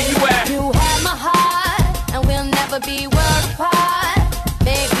 Rihanna, where you at? You have my heart, and we'll never be worlds apart.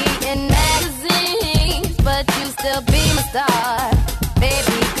 Maybe in magazines, but you still be my star.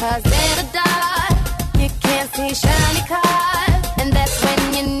 Baby, cause in the dark, you can't see shiny cars. And that's when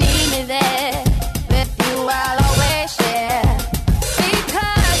you need me there. With you, I'll always share.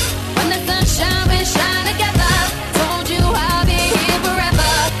 Because when the sunshine, we shine together. Told you I'll be here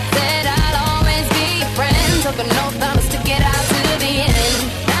forever. Said I'll always be your friend. Took an oath on us to get out to the end.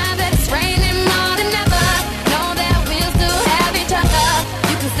 Now that it's raining more than ever, know that we'll still have each other.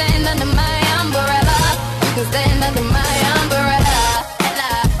 You can stand under my umbrella. You can stand under my umbrella.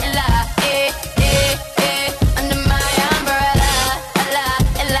 Ella, Ella, under my umbrella. Ella,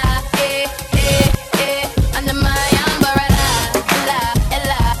 Ella, under my umbrella. Ella,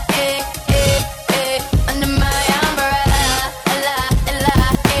 Ella, under my umbrella. Ella, Ella,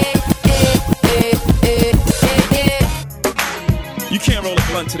 You can't roll a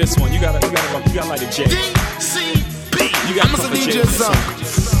blunt to this one. You gotta light a J. You gotta pump a J on this one.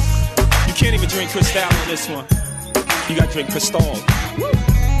 You can't even drink Cristal on this one. You gotta drink Cristal.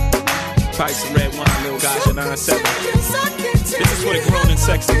 Probably some red wine, little guys at 9-7. This is for the grown and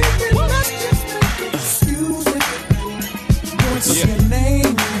sexy. Yeah.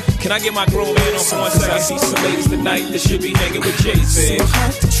 Can I get my grown man on for 1 second? I see some ladies tonight that should be hanging with Jay-Z.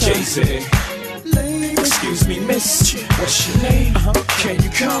 Jay-Z. Excuse me, miss, what's your name? Can you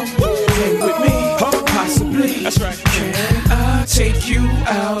come hang with me? Possibly. That's right. Can I take you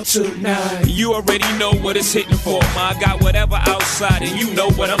out tonight? You already know what it's hitting for. I got whatever outside and you know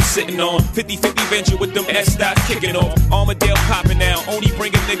what I'm sitting on. 50-50 venture with them S-dots kicking off. Armadale popping now, only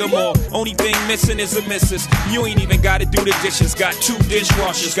bring a nigga more. Only thing missing is a missus. You ain't even gotta do the dishes. Got 2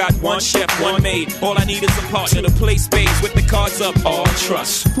 dishwashers, got 1 chef, 1 maid. All I need is a partner to play spades with the cards up. All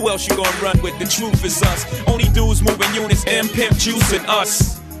trust. Who else you gonna run with? The truth is us. Only dudes moving units, M-Pimp juicing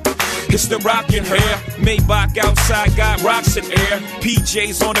us. It's the rockin' hair. Maybach outside got rocks in air.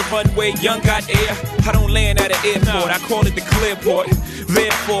 PJs on the runway, young got air. I don't land at an airport, I call it the Clearport.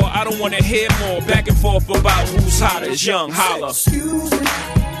 Therefore, I don't wanna hear more back and forth about who's hotter. It's young, holla. Excuse me.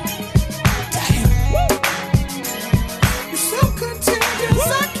 You're so contagious,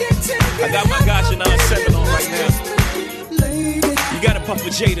 I can't take it. I got my Gotcha 9-7 on right now. You gotta puff a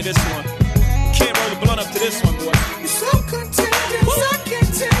J to this one. Can't roll the blunt up to this one, boy. You're so contagious, I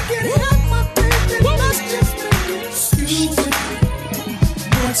can't take it. Help my baby, let's just make it. Excuse me.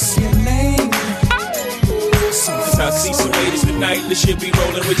 What's your name? I see some ladies tonight that should be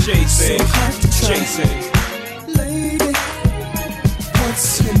rolling with Jay-Z. Jay-Z. Lady,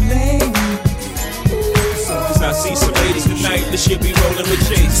 what's your name? I see some ladies tonight that should be rolling with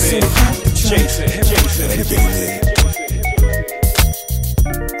Jay-Z. Jay-Z. Jay-Z.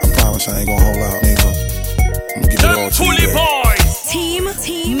 promise I ain't gonna hold out. I'm gonna give it all to you, baby.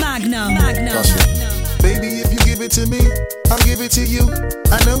 Team Magnum. Baby, if you give it to me, I'll give it to you.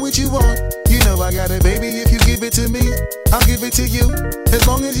 I know what you want, you know I got it. Baby, if you give it to me, I'll give it to you. As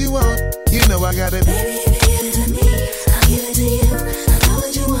long as you want, you know I got it. Baby, if you give it to me, I'll give it to you. I know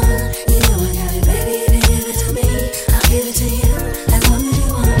what you want, you know I got it. Baby, if you give it to me, I'll give it to you. As long as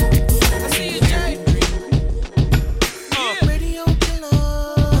you want, you know I got it.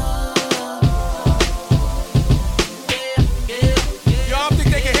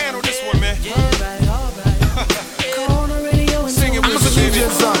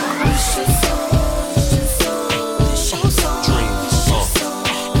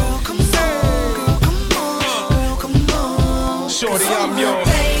 Shorty, I'm your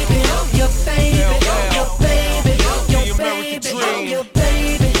baby, your baby, your baby, your baby, your baby, your baby, your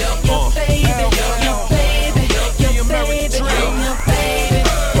baby, your baby, your baby, your baby, your baby,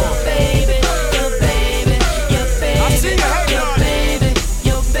 your baby,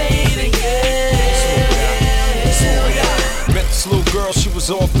 your baby, yeah. Met this little girl, she was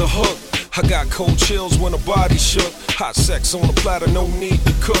off the hook. I got cold chills when her body shook. Hot sex on the platter, no need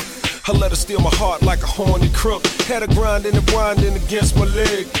to cook. I let her steal my heart like a horny crook. Had her grinding and winding against my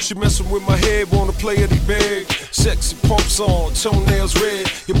leg. She messing with my head, wanna play it big. Sexy pumps on, toenails red.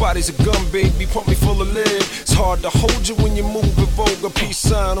 Your body's a gun, baby, pump me full of lead. It's hard to hold you when you move in vogue. A peace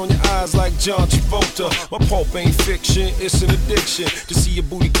sign on your eyes like John Travolta. My pulp ain't fiction, it's an addiction. To see your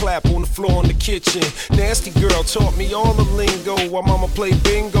booty clap on the floor in the kitchen. Nasty girl taught me all the lingo. While mama play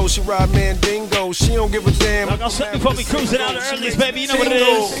bingo, she ride Mandingo. She don't give a damn. I got something for me cruising out the earliest, baby. You know what it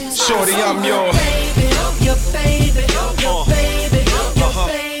is. Shorty, I'm your baby, your baby, your baby, your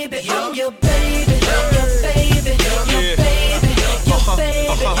baby, your baby, your baby, your baby, your baby,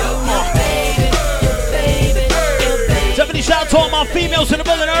 your baby. 70 shout to all my females in the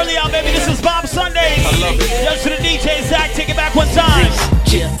building early on, baby. This is Bob Sunday. I love it. Just to the DJ Zach, take it back one time.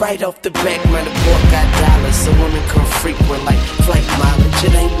 Yeah, right off the back, man, the boy got dollars, so women come frequent like flight mileage.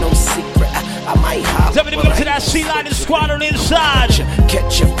 It ain't no secret. I might hop. Somebody up to that C-line and squad on the inside.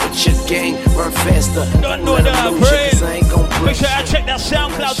 Catch up with your gang, run faster. Don't know that, make sure I check that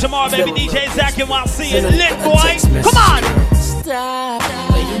SoundCloud tomorrow, baby. DJ Zach and YC is lit, boy. Come on. Stop,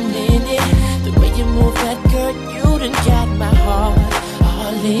 wait a minute. The way you move that girl, you done got my heart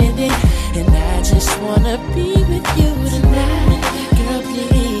all in it. And I just wanna be with you tonight. Girl,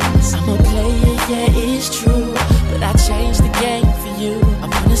 please, I'm a player, yeah, it's true. But I changed the game for you. I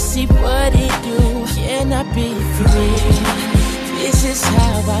wanna see what it do. Can I be free? This is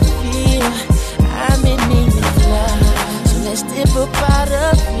how I feel. I'm in need of love. So let's dip up out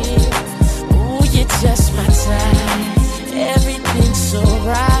of here. Ooh, you're just my type. Everything's so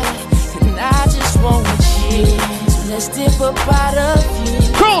right. And I just want you. So let's dip up out of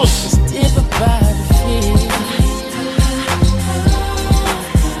here. Cross! Let's dip up out of here.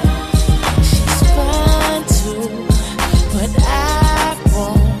 She's fine too. But I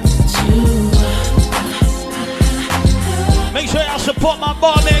want you. Make sure y'all support my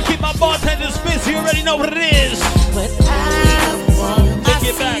bar, man. Keep my bartenders busy. You already know what it is. But I want take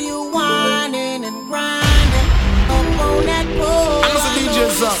it back. you whining and grinding up on that pole. I'm a DJ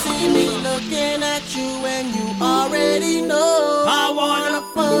Zach. See me looking at you and you already know I wanna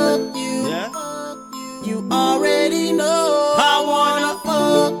fuck you. Yeah. You already know I wanna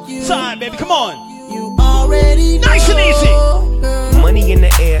fuck you. Time, baby. Come on. You already know. Nice and easy. Money in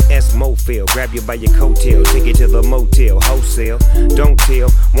the air, as Mofil. Grab you by your coattail, take it to the motel, wholesale. Don't tell,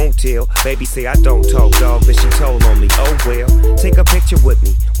 won't tell. Baby say I don't talk, dog, but she told on me. Oh well, take a picture with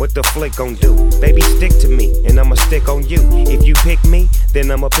me. What the flick gon' do? Baby, stick to me, and I'ma stick on you. If you pick me,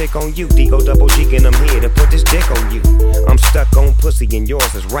 then I'ma pick on you. D-O double G, and I'm here to put this dick on you. I'm stuck on pussy, and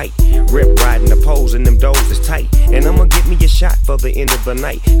yours is right. Rip riding the poles, and them doors is tight. And I'ma get me a shot for the end of the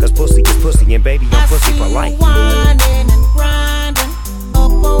night. Cause pussy is pussy, and baby, I'm pussy for life. Whining and grinding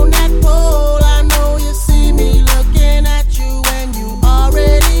up on that pole. I know you see me looking at you and you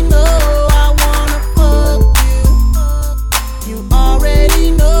already know I wanna fuck you. You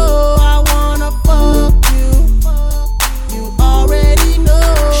already know I wanna fuck you. You already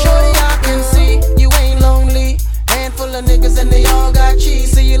know. Shorty, I can see you ain't lonely. Handful of niggas and they all got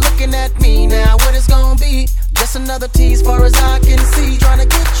cheese. See you looking at me now, what it's gonna be? Just another tease far as I can see. Tryna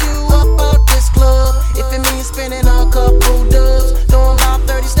get you up out this club. If it means spending a couple dubs. Throwing about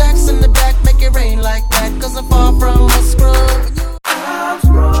 30 stacks in the back, make it rain like that. Cause I'm far from a scrub. I'm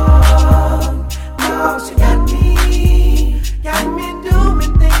strong, cause you got me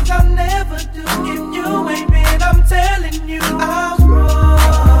doing things I'll never do. If you ain't been, I'm telling you, I'm strong,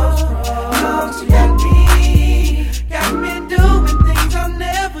 cause you got me doing things I'll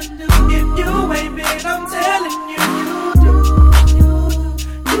never do.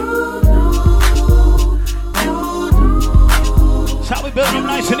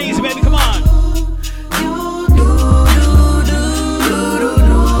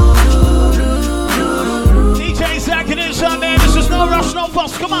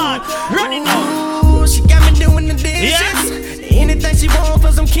 Running now. Ooh, she got me doing the dishes. Anything she want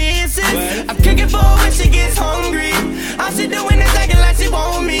for some kisses. I'm cooking for her when she gets hungry. All she doing is acting like she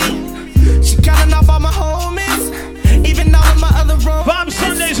want me. She counting off all my homies, even all of my other rooms. Bob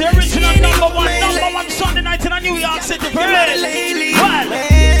Sunday's original number one Sunday night in New York City. Well,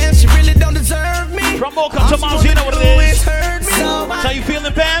 man, she really don't deserve me. From Boca to Mars, you know what it is. So how you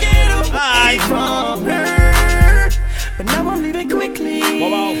feeling, Pam? Hi. But now I'm leaving quickly.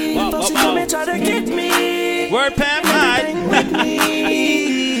 Thought she come and try to get me. Word, Pam. Hi.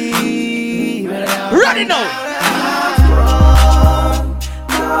 Ready now.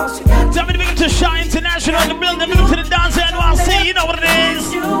 Tell me to big up to Shy International in the building, big up to the Dance NYC, you know what it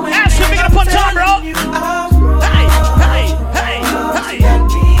is. Ashley, big up on time, bro. Hey, hey, hey,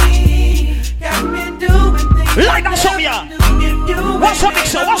 hey. Light on some, yeah. What's the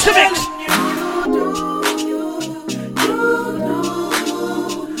mix, sir? What's the mix?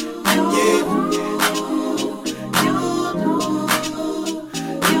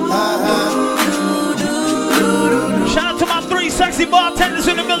 Shout out to my 3 sexy bartenders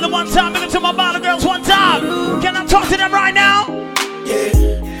in the building one time. Big up to my bottle girls one time. Can I talk to them right now?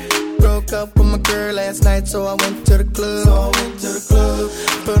 Yeah. Broke up with my girl last night, so I went to the club.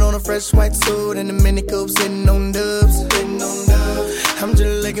 Put on a fresh white suit and a mini coupe, sitting on dubs. I'm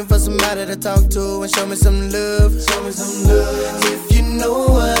just looking for somebody to talk to and show me some love. If you know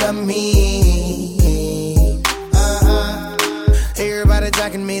what I mean. Everybody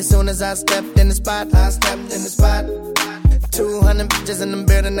jacking me as soon as I stepped in the spot. 200 bitches in the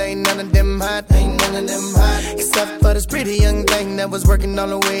building, ain't none of them hot. Except for this pretty young thing that was working all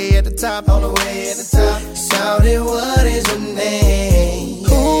the way at the top. Shouted, what is your name?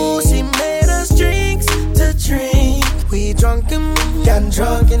 Ooh, she made us drinks to drink. We drunk and got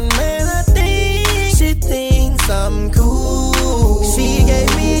drunk, and man, I think she thinks I'm cool. She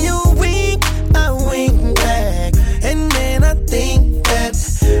gave me a wink, I winked back, and man, I think that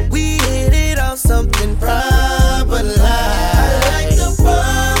we hit it off something proper like. I like the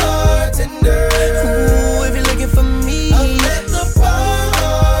bartender. Ooh, if you're looking for me, I'm at the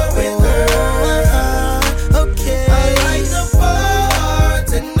bar with her. Okay. I like the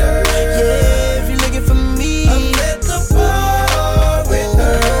bartender. Yeah, if you're looking for me, I'm at the bar with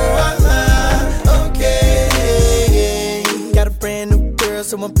her. Okay. Got a brand new girl,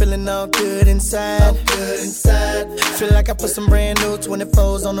 so I'm feeling all good inside. Feel like I put some brand new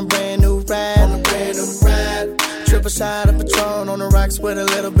 24s on a brand new ride. Triple shot of Patron on the rocks with a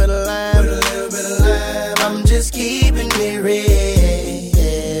little bit of lime. I'm just keeping it real.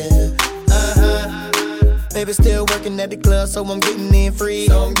 Baby still working at the club, so I'm getting in free.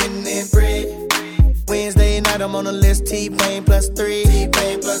 Wednesday night I'm on the list, T-Pain plus 3.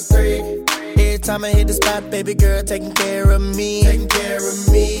 Every time I hit the spot, baby girl taking care of me. How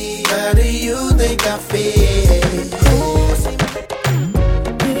do you think I feel?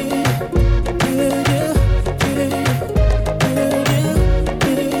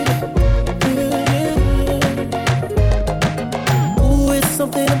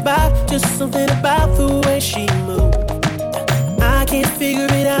 Something about the way she moves. I can't figure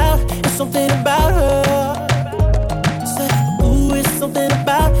it out. It's something about her. Ooh, it's something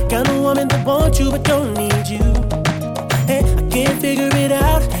about kind of woman that wants you but don't need you. Hey, I can't figure it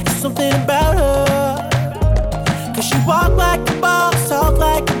out. It's something about her. Cause she walk like a boss, talk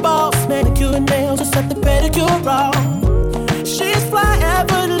like a boss, manicure and nails, just set the pedicure wrong. She's fly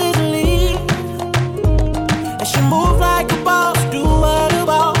effortlessly, and she move like a boss, do what a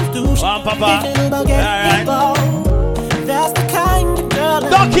boss. Papa. Right. That's the kind of girl.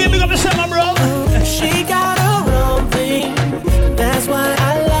 Don't keep me up the summer, bro. She got her own thing. That's why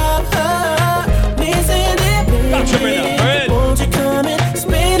I love her. Miss Independent. Won't you come and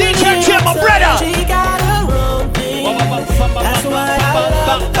spend it? My brother. She got her own thing. That's why I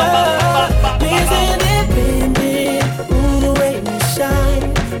love her. Miss Independent. Ooh, the way we shine.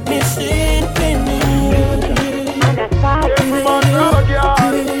 Miss Independent. That's why I love her.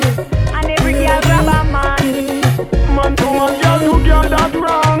 Man to man, girl, you girl that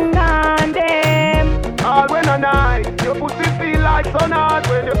wrong and them. All when a night, your pussy feel like sun hot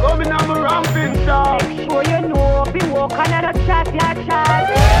when you come in on the ramping shop. Make sure you know, be walking at a chat.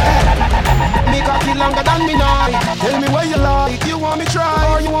 Me cocky longer than me night. Tell me where you like. You want me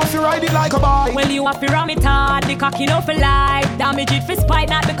try or you want to ride it like a bike? Well, you want to ram it hard. The cocky no for life. Damage it for spite,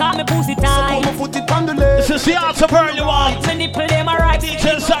 not because me pussy tight. So come put it on the leg. This is the art of early one. My nipple them a right.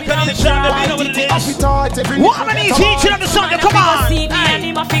 DJ Sucker on the channel. You know what it is. What many teaching on the Sunday? Come on. See me and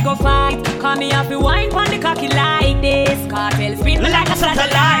him a figure fight. Call me up to wine on the cocky like this. Cartel spin like a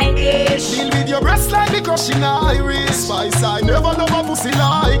satellite dish. Deal with your breasts like the crush in iris. Spice, I never love a pussy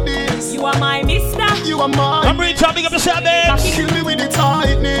like this. You are my mister. You are mine. I'm really chopping up the sound, babes. Kill me with the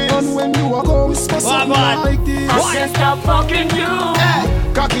tightness. And when you are going, whisper something like this. I can't stop fucking you.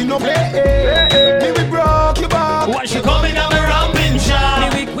 Hey, cocky no play. Me we broke your back. Why she coming on the ramping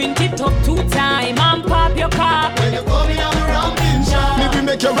shot? Me we quint it up 2 times and pop your cock. When you coming on the ramping shot. Me we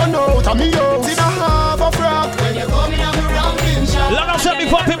make you run out of me out in a half a frock. When you coming on the ramping shot. Like I said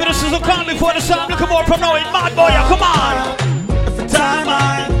before, people, this is a call before the song. Look more from now. It's mad boy, come on. Every time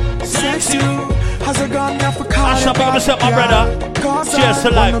I sex you, has a gun me for call. I shall pick up my brother. Cheers to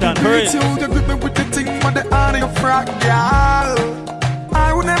life, Dan. For real. You grip me with the thing for the honor your frack, girl.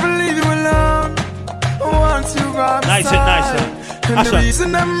 I would never leave you alone. Once you got nice it, nice it. And the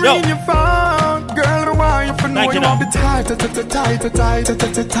reason I'm ringing your phone, girl, the why you for know you want the tightest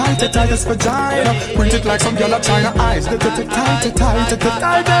vagina. Print it like some girl at China eyes.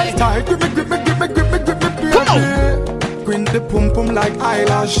 Tight. Grip me, Print the pum pum like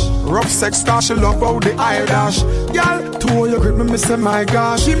eyelash. Rough sex star, she love out the eyelash. Girl, two you grip me, me say my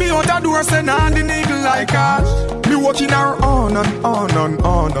gosh. Give me out the door, say nah, the nigga like ash. Me walking her on and on.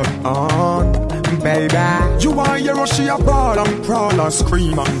 Baby, you want your rush, you ball and crawl and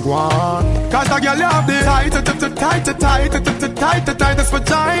scream and go on. Cause the girl have the tightest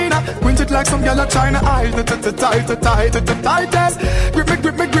vagina. Print it like some girl at China eyes. Tightest. Grip me,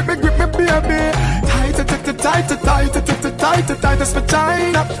 baby. Tightest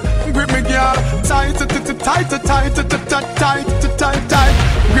vagina. Grip me, girl. Tight.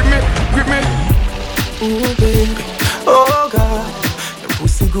 Grip me. Ooh, baby. Oh, God.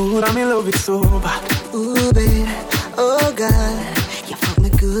 Pussy good, I'm in love it so bad. Ooh, baby, oh God, you fuck me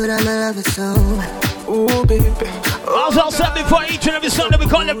good, I'm in love it so bad. Ooh, baby. As I said before, each and every Sunday we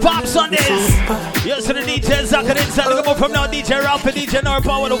call it Pop Sundays. Yes, to the DJ Zach and inside. Look up from now, DJ Ralph and DJ North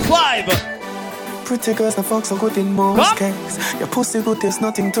Power to 5. Pretty girls, the fuck so good in most cases. Your pussy good, there's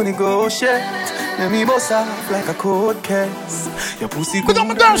nothing to negotiate. Let me boss off like a cold case. Your pussy good.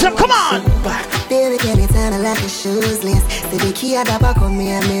 Come on, come on. Baby, can you turn like a shoes list? The big key at the back of me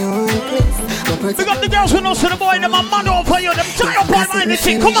and my own place. Pick up the girls who know to the boy, them a man over you, them tie up on my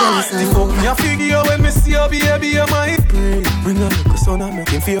thing, come on. You figure when me see you, baby, you might pray. Bring a little son and make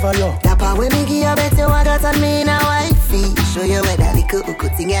him favor you. That part when me give you better what got on me now, wifey. Show you where that little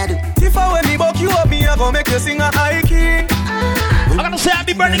thing I do. If I when me buck you up, me I gon' make you sing a high key. I'm gonna say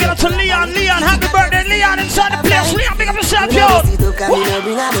happy birthday girl to Leon. Happy birthday, Leon, inside the place. Leon, pick up yourself, yo.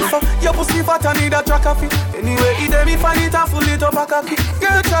 Your pussy fat and need a track of it. Anyway, eat them if I need to full it up a cocky.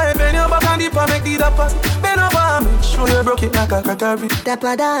 Girl, try bend your back and dip and make the pass. Bend over me, show you broke it like a crackery.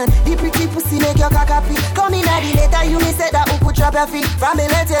 Dapper down, the pretty pussy make your cock happy. Come in at the later, you me said that who could trap your feet. From me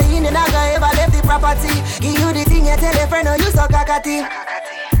let you in and I got ever left the property. Give you the thing you tell a friend, no you so cockatty.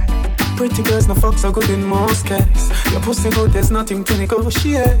 Pretty girls, no fuck so good in most cases. Your pussy good, there's nothing to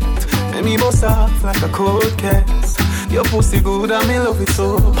negotiate. Let me bust off like a cold case. Your pussy good, I'm in love with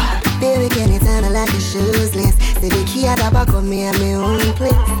so bad. Baby, can you turn like a shoes list? The big key at the back of me and my own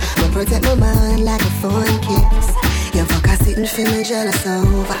place. Don't protect my mind like a phone kiss. Your fuck are sitting for me jealous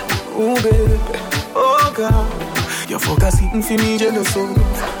over. Ooh, baby, oh God. Your fuck are sitting for me jealous over.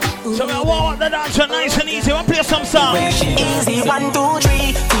 So we want the dancer nice and easy. We'll play some songs. Easy 1, 2,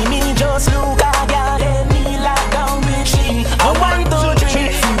 3. See me just look at girl, let me lock down with she. 1, 2,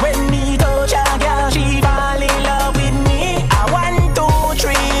 3. When me touch a girl, she fall in love with me. 1, 2,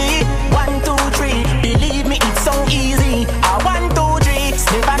 3. 1, 2, 3. Believe me, it's so easy. 1, 2, 3.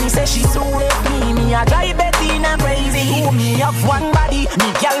 Stephanie says she so with me. Me a drive Bettina crazy. Do me up one body.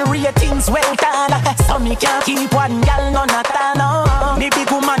 Me girl ratings well done. So me can't keep one girl none at all. The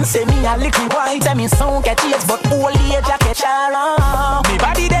big woman say me a little white. Say me so catch it, but old age a catch her. Me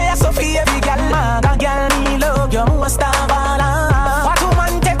body there so for every girl. A girl me love you most of all. What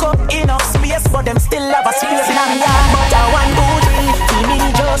woman take up enough space, but them still have a space in a me heart. But 1, 2, 3, see me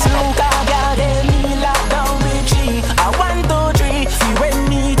just look a girl, then me lock down with she. 1, 2, 3, see when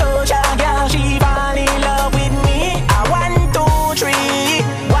me touch a girl, she fall in love with me. 1, 2, 3,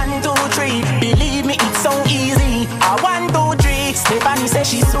 1, 2, 3. Believe me, it's so easy. 1, 2, 3. Stephanie says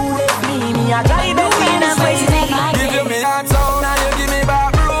she's so with me. Me a drive it in a crazy. Give me that sound and you give me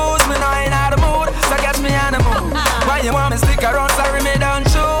back bruise. Me know in the mood, so catch me on the mood. Why you want me stick around? Sorry me don't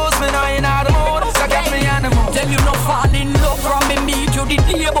choose. Me know in the mood, so catch me on the mood. Tell you no fall in love from me meet you the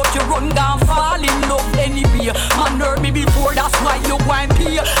day, but you run down fall in love anyway. Man hurt me before, that's why you want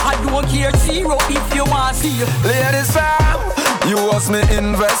pay. I don't care zero if you want see. Ladies fam, you was me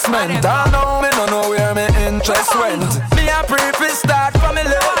investment. I know me no know where me interest went. Me a pray fi start from me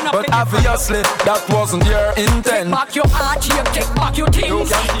level. But obviously, that wasn't your intent. Take back your heart, take back your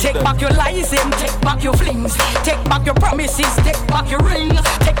things. Take back your lies, take back your flings. Take back your promises, take back your rings.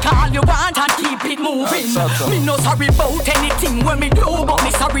 Take all you want and keep it moving. Me no sorry about anything when me do, but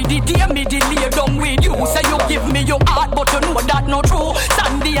me sorry the day me delay done with you. Say you give me your heart, but you know that not true.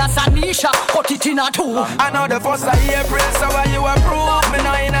 Sandy and Sanisha, cut it in a two. I know the first of April, so why you approve? Me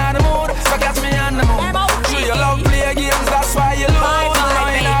now in the mood, so catch me on the mood. Sure you love play games, that's why you lose. Me now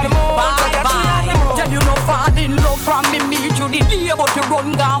in the mood, so catch me on the mood. Tell you no fall in love from me meet you the day, but you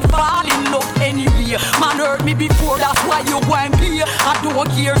run down fall in love anyway. Man hurt me before, that's why you go and pay. I don't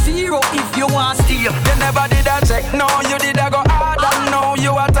care zero if you want stay. You never did a check, no, you did a go hard. And now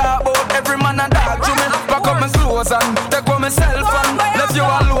you a talk about every man and dog. You me pack up my clothes and take out myself and left you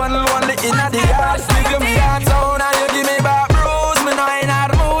alone, lonely in the yard. Give you me heart out and you give me back bruise. Me now in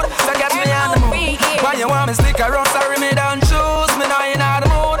the mood, so catch me on the mood. Why you want me stick around, sorry me don't choose. Me now in the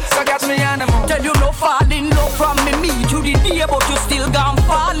mood, so catch me on the mood. Tell you no fall in love from me meet you the day, but you still gone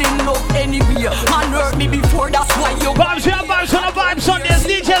fall in love anyway. Man hurt me before, that's why you vibes on the vibes on this.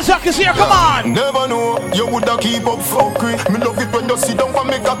 DJ Zuck is here, come on. Never know you woulda keep up fuckery. Me love it when you sit down for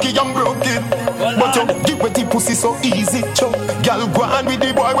me cocky and broke it. But you give with the pussy so easy, chop. Girl, go on with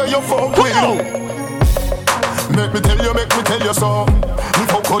the boy where you fuck with. Make me tell you so. Me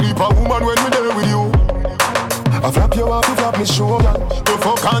fuck a heap of woman when me there with you. I flap you off, you flap me shoulder. You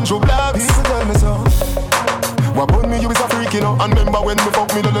fuck and you black. People tell me so. What about me, you is a freak, you know. And remember when me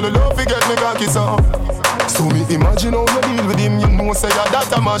fuck me, love forget me cocky so. So me imagine how you deal with him. You know say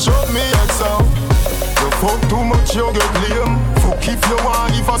that I'm a show me head so. You fuck too much, you get lame. Fuck if you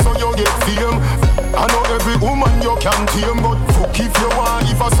want, if I saw you get fame. I know every woman you can tame, but fuck if you want,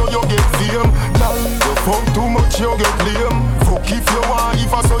 if I saw you get fame. Now you fuck too much, you get lame. Fuck if you want,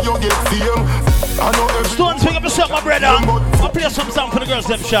 if I saw you get fame. I know every Stones, pick up yourself, my brother. I'll play some song for the girls,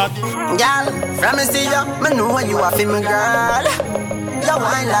 them shot. Girl, from me see ya, me know you are for me, girl. You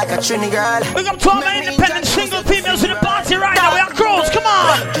wine like a Trini girl. We're gonna talk about independent single females in the party right now. We are crows, come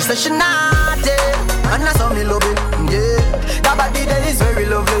on. Just a shenanigans, and that's how me love it, yeah. That body there is very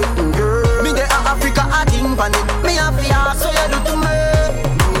lovely, girl. Me there in Africa, I think on it. Me happy, so you do to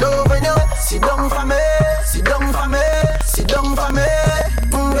me. Love when you sit down for me, sit down for me, sit down for me,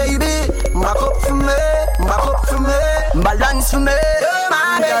 baby. Back up for me, back up for me, balance for me,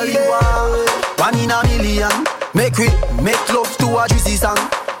 my baby. One in a million. Make love to a juicy song.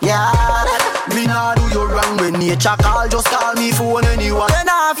 Yeah, me nah do you wrong. When nature call, just call me phone anyone. Then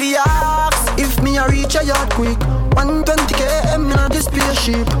I fi ask if me a reach a yard quick. 120 km in this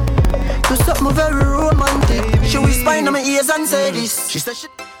spaceship. Do something very romantic. She whisper in my ears and say this. She said she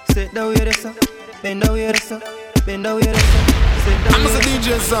sit down with us, bend down with us, bend down with us. I'm a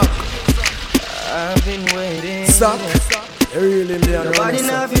DJ Zuck. I've been waiting. Zuck. Really, nobody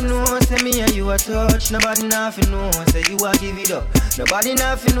nothing know, say me and you a touch. Nobody nothing know, say you a give it up. Nobody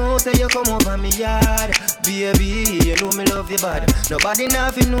nothing know, say you come over me yard. Baby, you know me love you bad. Nobody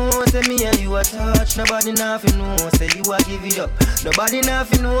nothing know, say me and you a touch. Nobody nothing know, say you a give it up. Nobody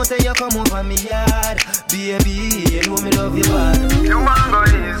nothing know, say you come over me yard. Baby, you know me love you bad. You want go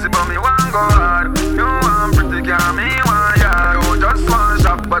easy, but me want go hard. You want pretty girl, me want yard. You just want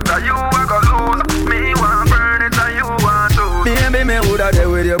shop, but you a go lose. Me want burn it, and you want to. Baby, me woulda there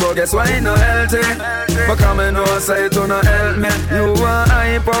with you, but guess why no healthy? But come and know, say to no help me. You want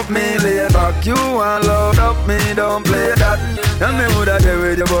hype up me, lay back. You want load up me, don't play that. And me woulda there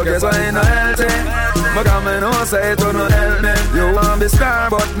with you, but guess why no healthy? But come and know, say to no help me. You want be star,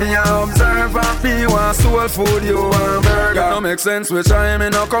 but me a observer. Me want soul food, you want burger. No make sense which I me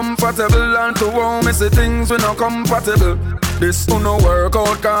no comfortable. And to how me see things we no compatible. This who no work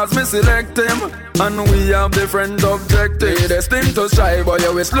out cause me select him. And we have different objectives. Destined to strive, but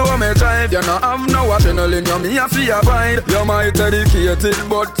you will slow me drive. You no have no adrenaline, you me a fear abide. You might dedicated,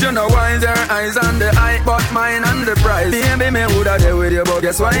 but you know wise. Your eyes on the eye, but mine on the prize. Baby, me woulda there with you, but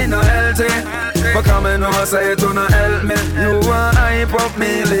guess why no healthy? But come and know, say to no help me. You want hype up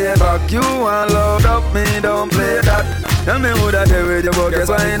me, lay back. You want load up me, don't play that. Tell me woulda there with you, but guess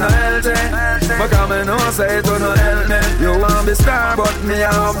why no healthy? But come and know, say to no help me. You want be star, but me a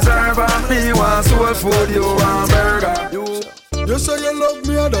observer. Me want soul food, you want burger. You say you love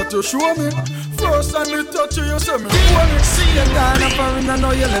me and that you show me. First time me touch you, you say me want it. See you gone up and I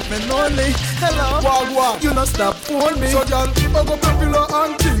know you left me lonely. Hello, walk, you not stop for me. So girl, I go popular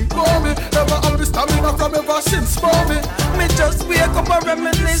and king for me. Never have this stamina from ever since for me. Me just wake up and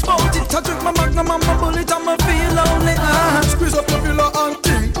reminisce about it. I drink my magnum and my bullet and I feel lonely. Squeeze up popular and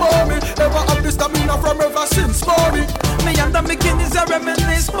king for me. Never have this stamina from ever since for me. Me and the beginnings I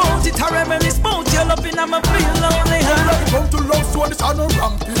reminisce about it. I reminisce about your loving and I feel lonely. Come to love, so this I I no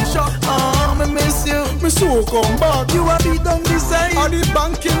ramping shot. Me miss you. Me so come back. You a beat down this side. I the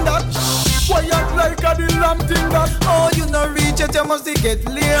banking that. Why act like I the lamb thing that? Oh, you no reach it, you must get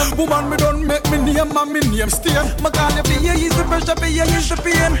lame. Woman, me don't make me name and me name stain. My call you for you, ease the pressure for you, ease the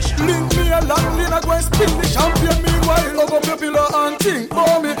pain. Link me a long lane, I go and spin the champion. Meanwhile, love up your pillow and think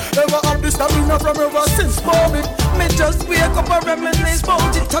for me. Ever have this stamina from ever since for me. Me just wake up and reminisce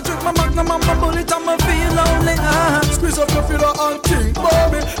about it. Touch with my magnum and my bullet and my feel lonely. Squeeze up your pillow and think for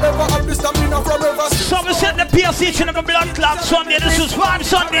me. Ever have this stamina from ever since. So we set the PSC to the blood clock Sunday. This is 5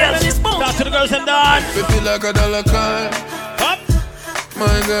 Sundays. Talk to the girls and done. We feel like a dollar coin. Up.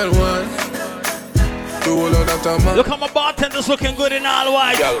 My girl one. Do all of that man. Look how my bartender's looking good in all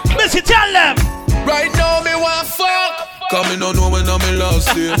white. Missy, tell them. Right now me want fuck. Cause me no know when I'm in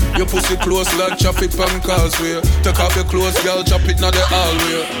last day. Your pussy close like traffic on causeway. Take off your clothes, girl, chop it now the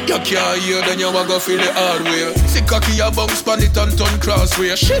hallway. You can't hear, then you want go feel the hard way. See cocky a bounce pan it and turn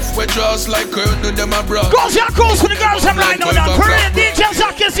crossway. Shift with draws like curtain, them a bra. Girls, you're cool for the girls I'm right now. Korean DJ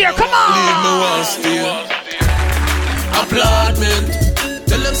Zach is here, come on. Leave me one steal. Applaudment.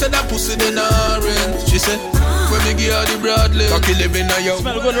 Tell them say that pussy they not rent. She said, when me give her the Bradley. Cocky living a yo.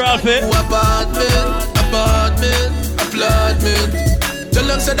 Smell good, Ralphie. Apartment. Tell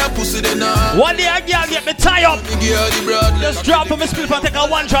them say that pussy they not. One day I get me tie up. Just drop on my split and take a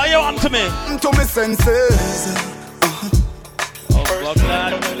one try. You on to me. To me senses. Oh, fuck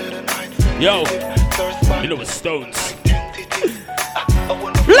that. Yo, you know it's Stones.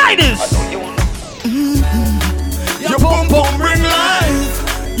 Ladies. Your pum pum bring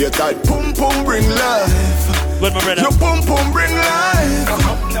life. Your tight pum pum bring life. Good, my brother. Your pum pum bring life.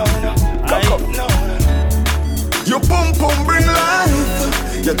 Your pum pum bring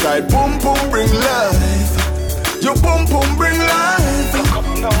life. Your tight pum pum bring life. Your pum pum bring life.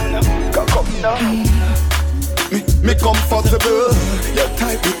 Me comfortable. Your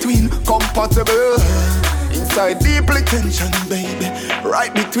tight between compatible. Inside deeply tension, baby.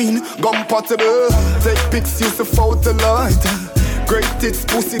 Right between compatible. Take pics, use the photo light. Great tits,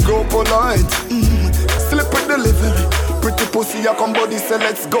 pussy go polite. Slip with delivery. Pretty pussy, I come body, say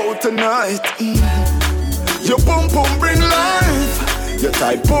let's go tonight. Your pum pum bring life. Your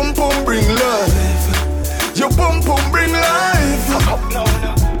tight pum pum bring life. Your pum pum bring life.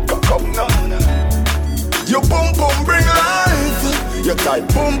 Your pum pum bring life. Your tight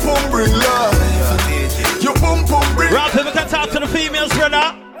pum pum bring life. Your pum pum bring. Ralph, we can talk to the females,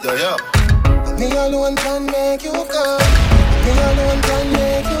 brother. Yeah. Me alone can make you come. Me alone can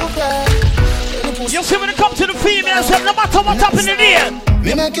make you cry. You see when it comes to the females, no matter what happens in the air.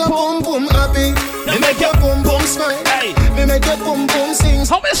 Me make your boom boom happy. Me make your boom boom smile. Hey. Me make your boom boom sing.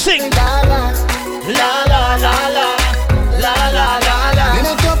 How we sing? La la la la la la la la la la. Me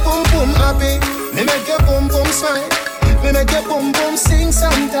make your boom boom happy. Me make your boom boom smile. Me make your boom boom sing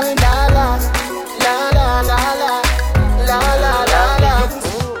sometime. La la la la la la la la la la.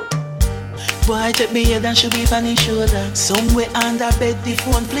 Boy, take me head and should be on his shoulder. Somewhere under bed, the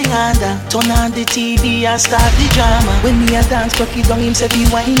phone fling under. Turn on the TV and start the drama. When me a dance, cocky down him say be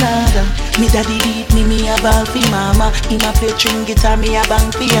wine harder. Me daddy beat me a ball fi mama. Him a play string guitar, me a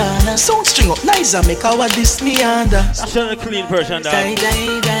bang piano. Sound string up nice and make our this me under. That's a clean version, dog. Die,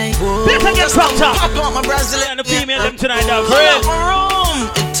 die, die. Better get fucked up. I want my Brazilian. And the female them tonight, dog. For real. Room,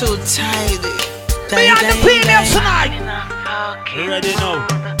 it's too tidy. Me and the female tonight. You ready now?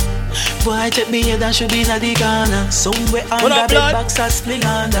 Boy, take me head and should be in the corner. Somewhere under bed box and spling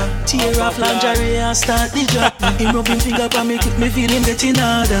under. Tear off lingerie and start the drop. Him rubbing finger on me, keep me feeling getting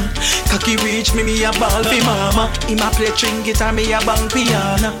harder. Cocky reach me a ball fi mama. Him a play string guitar, me a bang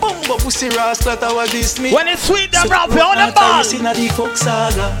piano. Bumbo pussy rasta, that was this me. When it's sweet, them rap on the ball. In the folk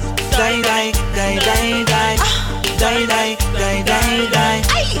saga. Die, die, die, die, die. Die, die, die, die, die.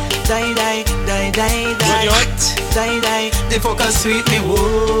 Die, die, die, die, die. Die, die, the fucker sweet me,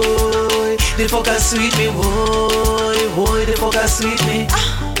 boy. The fucker sweet me, boy. The fucker sweet me.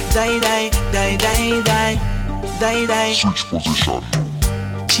 Die, die, die, die, die. Die, die. Switch position.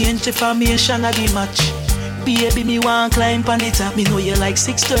 Change the formation of the match. Baby, me want climb on the top. Me know you like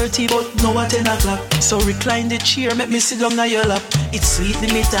 6:30, but now at 10 o'clock. So recline the chair, make me sit down on your lap. It's sweet,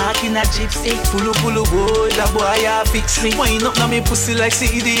 me talking a gypsy. Pulu, boy, that boy a fix me. Wind up now me pussy like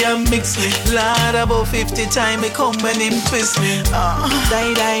CD and mix me. Lord, about 50 times me come when him twist me.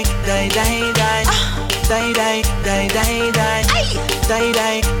 Die, die, die, die, die. Die, die, die, die, die. Die,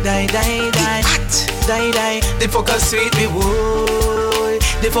 die, die, die, die. Die, die, the fucker sweet me, boy.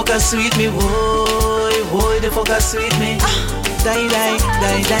 The fucker sweet me, boy. The fucker sweet me. die, die,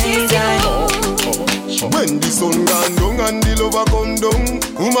 die, die, die. When the sun gone down and the lover come down,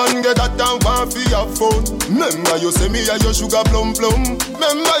 woman get that down want fi have fun. Remember you say me a your sugar plum plum.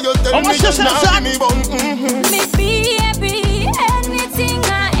 Remember you tell me you not give me bun. Me baby, anything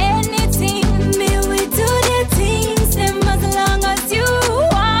or anything, me will do the things them as long as you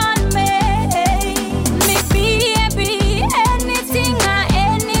want me. Me baby, anything or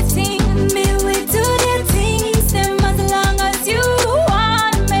anything, me will do the things them as long as you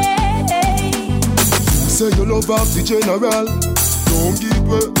want me. Say you love off the general, don't give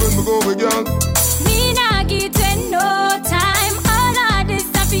way when we go again. Me nah give you no time, all of this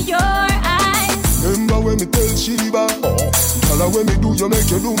stuff for your eyes. Remember when me tell Sheba, tell her when me do you make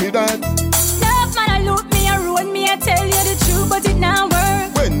you do me that. Love man, I look me a road, me I tell you the truth, but it not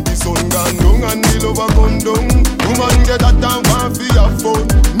work. When the sun gone down and the lover come down, woman get that down want fi have fun.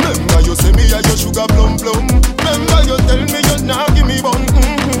 Remember you say me a your sugar plum plum. Remember you tell me you not give me bun.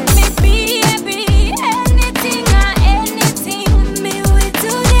 Me baby, anything or anything, me will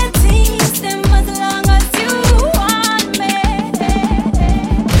do the things them as long as you want me.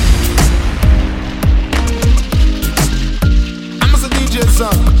 I'm a DJ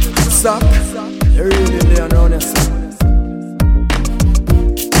Suck. You really lay around yourself.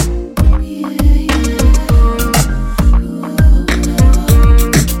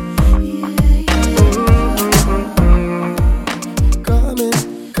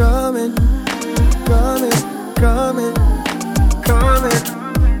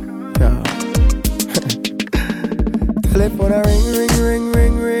 Telephone a ring,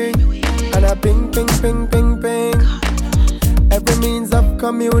 and a ping, ping. Every means of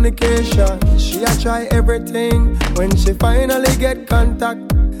communication, she a try everything. When she finally get contact,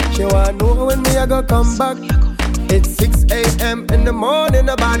 she wanna know when me a go come back. It's 6 a.m. in the morning,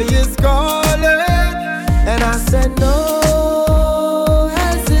 the body is calling, and I said no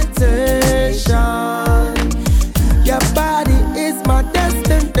hesitation. Your body is my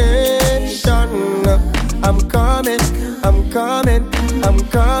destination. I'm coming.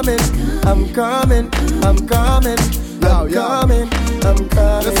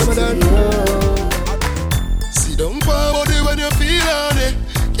 See them for body when you feel on it.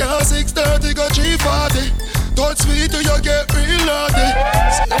 Can't 6:30 go 3:40. Don't sweet till you get real naughty.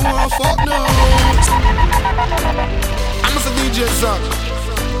 Say you wanna fuck now. I'm a DJ song.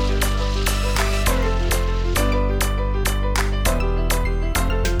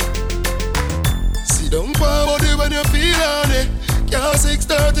 See them for body when you feel on it. Can't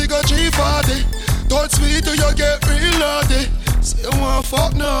 6:30 go 3:40. Don't sweet till you get real naughty. Say you wanna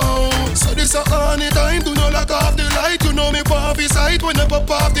fuck now. So this a honey time. Do not lock off the light. You know me pop his sight when I pop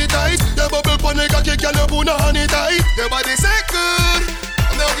off the tight. The bubble pon the cocky, girl you put honey tight. Your body say good,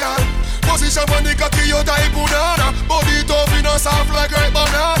 no girl. Position pon the cocky, you type banana. Body tough, you know soft like ripe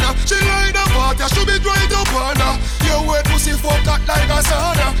banana. She like the party, she be right up on her. Your wet pussy fuck hot like a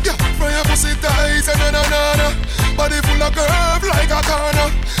sauna. Yeah, from your pussy tight and na. Body full of curve like a corner.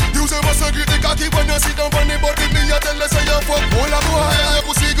 You say must grip the cocky when you sit down on the body. Me a tell you say you fuck all a boy. Your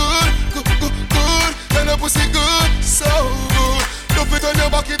pussy good. Tell your pussy good, so good. Don't fit on your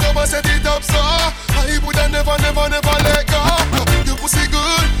back it up and set it up so I woulda never let go. Your pussy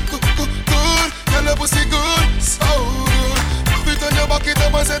good. Tell your pussy good, so good. Don't fit on your back it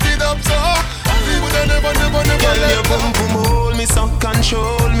up and set it up so I woulda never let your go. boom boom hold me some,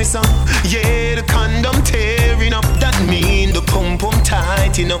 control me some. Yeah, the condom tearing up. That mean the pum pum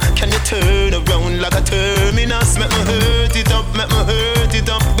tight, you know. Can you turn around like a terminus? Make me hurt it up.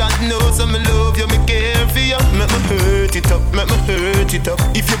 God knows I'm in love you, me care for you. Make me hurt it up.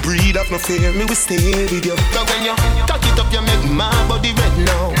 If you breathe up no fear, me will stay with you. But when you cock it up, you make my body red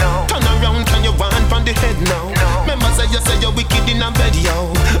now. Turn around, can you want from the head now? Remember say you're wicked in a bed,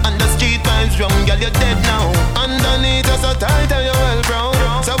 yo. And the street vibes wrong, girl, you're dead now. Underneath us so tight and you're well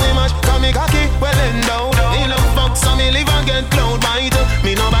brown. So we mash, come me cocky, well end down. Me love fuck, so me live and get cloud bite.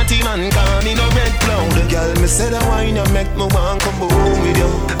 Me no batty man, call me no red cloud. Girl, me say that wine you make me want come home with you.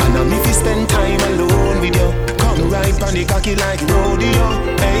 And I'm if you spend time alone with you. Come right on the cocky like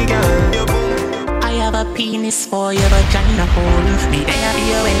rodeo. Hey girl, you boom. I have a penis for your vagina hole. Be there for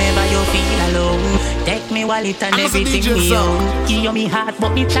you whenever you feel alone. Take me wallet and everything we own. Give you me heart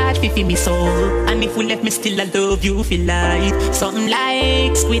but me charge for me soul. And if we left me still I love you feel like something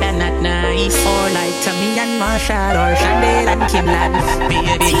like Squid and Not Nice. Or like Tommy and Marshall or Chandel and Kimlan.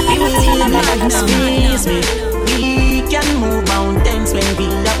 Baby, you squeeze me. We can move mountains when we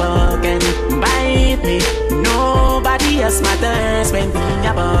are broken. Bite me. Nobody else matters when we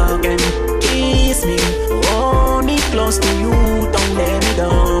are broken. Kiss me, hold me close to you, don't let me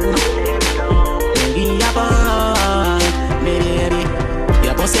down. When we are apart, baby,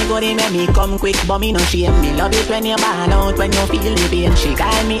 say go they make me come quick, but me no shame. Me love it when you ball out, when you feel the pain. She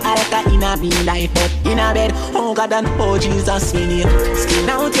call me Alka in a be life, but in a bed. Oh God and oh Jesus, me need. Skin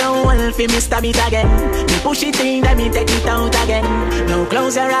out your wolf, me stab it again. Me push it in, then me take it out again. Now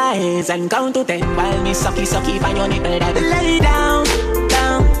close your eyes and count to 10 while me sucky find your nipple that lay down,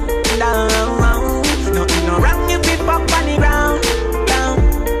 down, down. Nothing no wrong if it pop on the ground, down,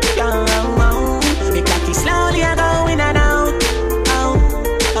 down. Me cocky slowly I go in and out, out.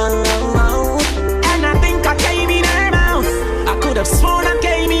 And I think I came in her mouth. I could have sworn I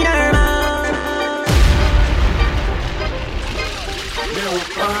came in her mouth. Me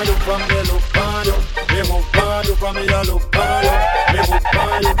hook on you from me look on you. Me hook on you from me a look on you. Me hook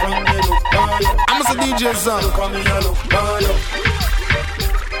on you from me look on you. I'm a DJ son. From me a look on you.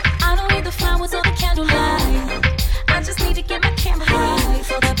 I don't need the flowers or the candlelight. I just need to get my camera high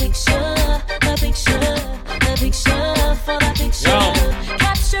for that picture, the picture, the picture, for that picture.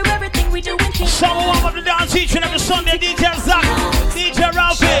 Capture everything we do in here. Summer warm up the dance each and every Sunday. DJ Zach, DJ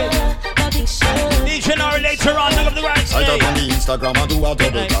Ralphie, DJ Nori later on. Look up the right side. I got on the Instagram and do a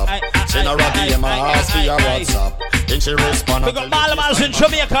double tap. Send her a DM, I ask via WhatsApp. Then she respond. We got Malamas in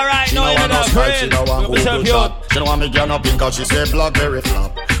Jamaica right now. She don't want no smile, she don't want Google chat. She don't want me get up in cause she say Blackberry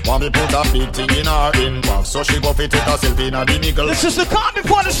flop. Want me put a big thing in her inbox, so she go fit take a selfie in a the niggle. This is the calm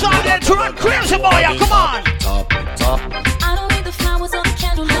before the sun, then to run crazy boy, come on. Top. I don't need the flowers or the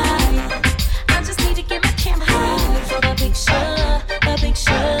candlelight. I just need to get my camera high for the picture, the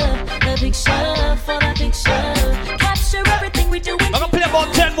picture, the picture, for the picture. Capture everything we do. I'm gonna play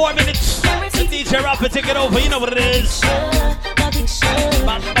about 10 more minutes. The DJ Rapper take it over, you know what it is.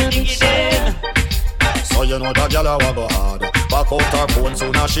 So you know that girl I want go hard. Back out her phone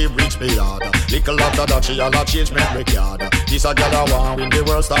soon as she reach me yard. Little after that she all a change me record. This a girl I want win the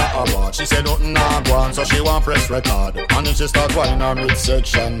World Star Award. She say nothing not go on, so she want press record. And then she start whining her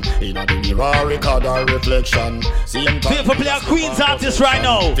midsection. In a the mirror record her reflection. See him talk. People play a Queen's artist right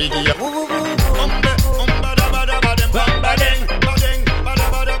now. Big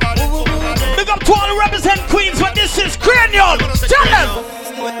up to all who represent Queens, but this is Cranial. Tell them.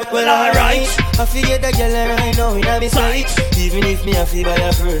 Well, alright. I figure that girl right now in my sight. Even if me I feel by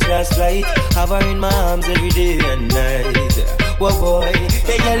a first class flight, have her in my arms every day and night. Whoa boy,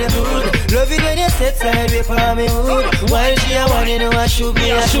 hey girl you good. Love it when you set side way for me hood. While she a one, you know I should be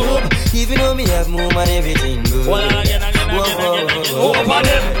a shoot. Even though me have more and everything good. Over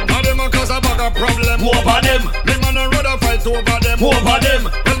them. Now them a cause a bag of problem. Over them. Me man a rather fight over them. Over them.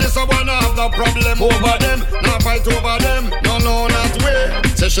 Well this a one have the problem. Over them. Not fight over them. No, not way.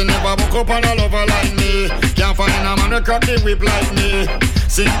 Say she never woke up and a lover like me. Can't find a man to crack the whip like me.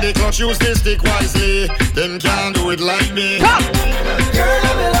 Sink the clutch, use the stick wisely. Them can't do it like me. Girl, I'm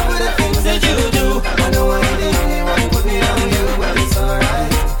in love with the things that you do. I know I'm the only one put me on you. Well, it's alright,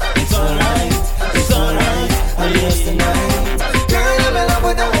 it's alright, it's alright. I'm just tonight. Girl, I'm in love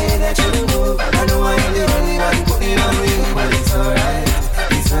with the way that you move. I know I'm the only one put me on you. Well, it's alright,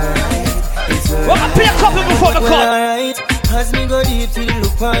 it's alright, it's alright. Well, I'll play a couple before the cut. As me go deep to the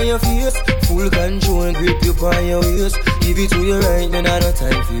look on your face, full control and grip you on your waist. Give it to you right, then I no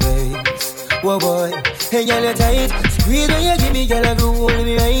time for waste. Whoa boy, hey girl you tight. Squeeze when you give me, girl I go hold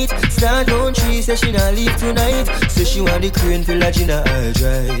me right. Start down tree, say she not leave tonight. Say she want the crane for lodge in a hard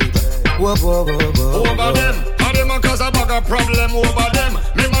drive. Whoa. Over them, and them a cause a bag of problem. Over them,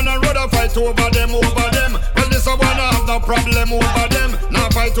 me man a rather fight over them. Over them, well this a one have no problem. Over them,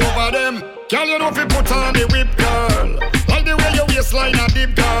 not fight over them. Girl, you know if you put on the whip, girl. Like the way your waistline a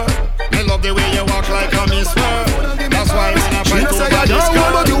dip, girl. Me love the way you walk like a Miss World. That's why when I fight over this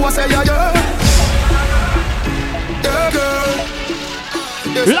girl. But you a say yeah, girl.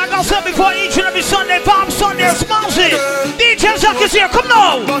 Like I said before, each and every Sunday, Palm Sunday, Smalzy. DJ Zach is here, come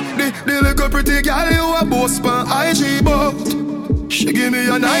now. But the little pretty girl you a boss pan IG but she give me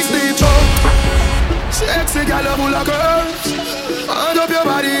a nice deep choke. Sexy girl full of curves. Hand up your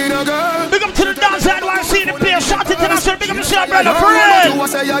body in a girl. Big up to the dance side while I see the player shot international. Big up to your brother, friend.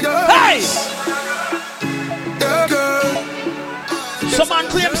 Hey! Some man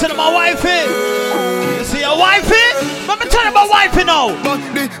claims that my wifey. You see a wifey? Let me tell you about wifey now. But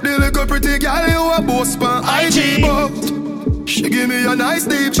the little pretty girl you a boss pan IG but she give me a nice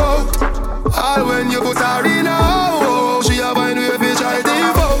deep choke. All when you put her in a hole, she a find way fi try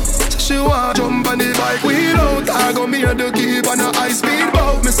to fuck. She want jump on the bike wheel out. I go me and the keep on a high speed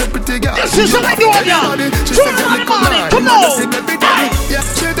boat. Me say pretty girl. This is what I do on ya. She say come on, come on. Yeah,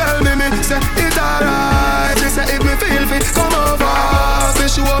 she tell me say it's alright. She say if me feel fit, come over. Say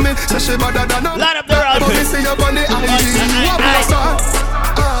she want me, say she better than a. Line up the round. But me see up on the IG. What was that?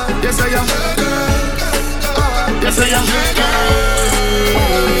 Yes I am. Yes I am.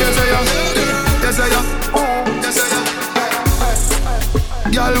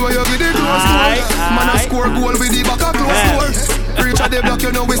 goal with the back of close door. Reach at the block,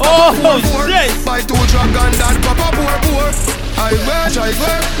 you know we stop at 4-4. Buy 2 dragon and pop up poor. I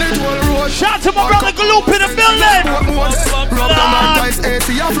swear, little road. Shout to my brother Gloop in the building. Rub the man ties,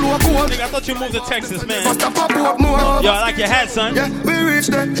 AC a flow cold. I thought you moved to Texas, man. Must have pop up more. Yo, I like your hat, son. Yeah, we reach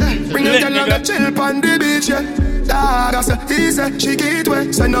there. Bring a girl and a chill on the beach, yeah. Dad, I said, he said, she get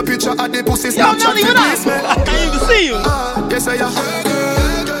wet. Send a picture of the pussy, Snapchat to this, man. I can't even see you. Yes, I am.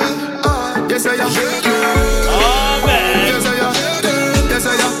 Yes, I am. Oh, man. Yes, I am. Yes,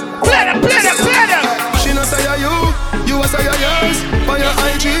 I am. Play them. She no say you a say yours. On your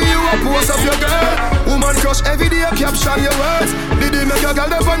IG, you a post of your girl. Woman crush every day, caption your words. Did you make your girl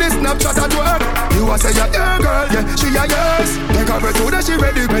the funny Snapchat at work? You a say your girl, yeah, she a yours. Take her breath that she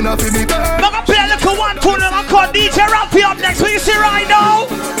ready, when I feel me burn. I'm gonna play a little one tune and I call DJ Rampy up next. What you see right now?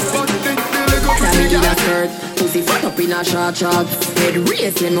 Me in a skirt, pussy fuck up in a short shorts. Head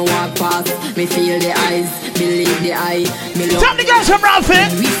race when me walk past. Me feel the eyes, believe the eye. Me love. Tell the girls from Rampy.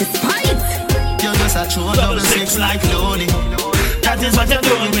 You're just a true 6 like Lodi. That is what you're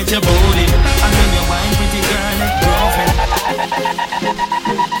doing with your booty. And when you wine pretty girl,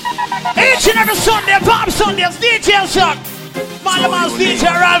 each and every Sunday, Bob Sundays, DJ Suck. Malaman's DJ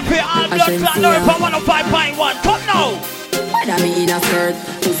Rampy, all blood clot, North from 105.1. Come now. Whether me in a skirt,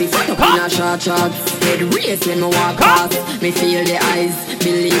 pussy fuck up in a short shorts. Head race when me walk past. Me feel the eyes,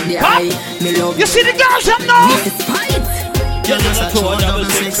 believe the eye. Me love. You see the girls up now? you're just a true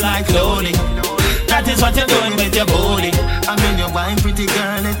 6 like Lodi. That is what you're doing with your booty. I mean, you're wine pretty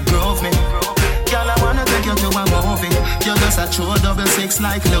girl, it drove me. Girl, I wanna take you to a movie. You're just a true 6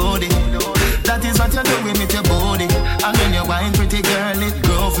 like Lodi. That is what you're doing with your booty. I mean, you're wine pretty girl, it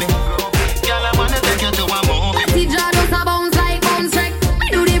drove me. Girl, I wanna take you to a movie. Matty jaw just a bounce like bounce check. Me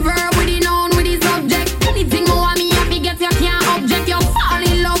do the verb with the noun with the subject. Anything more want me happy get you can't object. You fall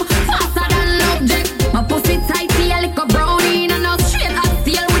in love faster than object. My pussy tight, see a little brownie and no straight as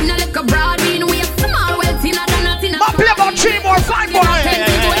steel with no little broad bean. We a small well thinner than nothing. My play about 3 more, 5 more.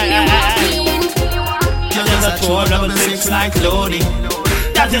 You're just a true 6 like Lodi.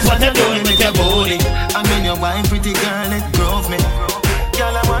 That is what you're doing with your booty. I mean, you're wine pretty girl, it drove me.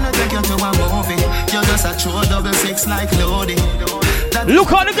 Girl, I wanna take you to a movie. You're just a true 6 like Lodi. Look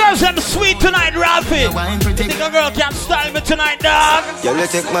how the girls are sweet tonight, Ralphie. You think a girl can't style me tonight, dog? Yo,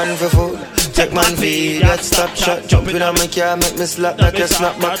 let's take man for food. Take man feed, that stop shot. Jumping on my car, make me slap like a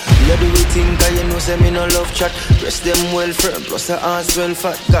snapback. You do we think that you know say me no love chat. Press them well firm, plus the ass well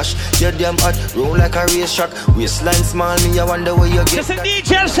fat. Gosh, you're damn hot, roll like a race track. Waistline small, me I wonder where you get. Just a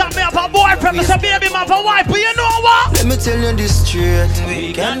DJ shot me up a boyfriend, Mr. Baby man for wife, but you know what? Let me tell you this straight.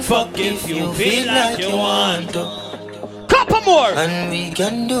 We can fuck if you feel like you want to. Couple more. And we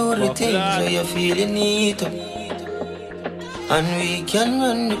can do the things where you feel you need to. And we can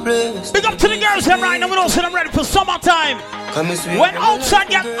run the place. Big up to the girls here right now. We don't see them ready for summertime. When outside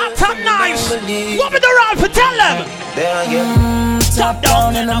get hot and nice. What with the Ralph? Tell them. Top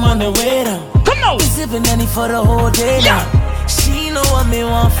down and I'm on the way down. Come now. Sipping any for the whole day. Yeah. She know what me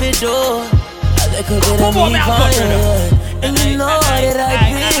want for do. I like a bit of me fire. And you know that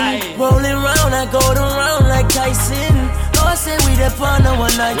I've been rolling round. I go around like Tyson. No, I say we the on a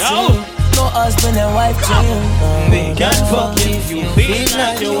one night team. No husband and wife team. We can fuck if you feel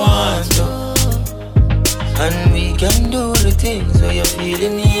like you want to. And we can do the things where you feel you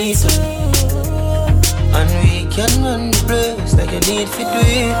need to. And we can run the place like you need to do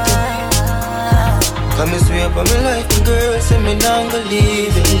it. Come and swear up on my life, and girl, say me not gonna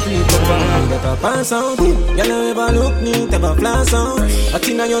leave it. Never pass out, you never look neat, never flash out. I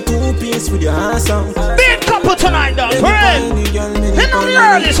think on your 2-piece with your ass out. Big couple tonight, dog. Pray. Hit on the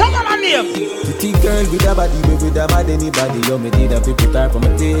early, someone on name. Pretty girl with a body, with a bad anybody. You me did a people type on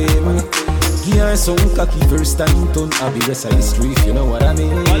my team. Give her some cocky first time, turn a big rest of the street, you know what I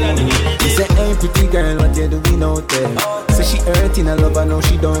mean? She say, hey pretty girl, what you doing out there? Say she hurting a lover, now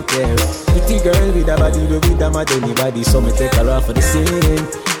she don't care. Pretty girl with a body, with a mad anybody, so me take her off for the scene.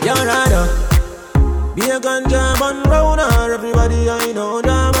 You're rather be a ganja bun round her, everybody I know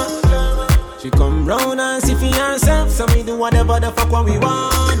drama. She come round and see for herself, so me do whatever the fuck what we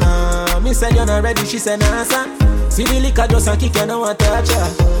wanna. Me say you're not ready, she say nah sir. See the liquor just a kick, you know what touch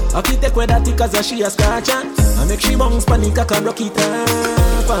her. I can take with that cause she a scratch her. I make she bounce panic, I can rock it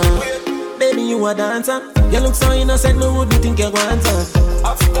up. Baby, you a dancer. You look so innocent, no would you think you want her.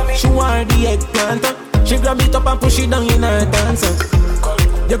 She want the eggplant. She grab it up and push it down in her dancer.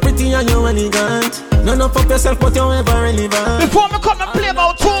 You're pretty and you're elegant. None of yourself, but you're ever relevant. Before me come and play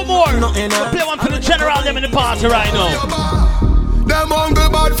about 2 more, we'll play one for the general them in the party right now. Them uncle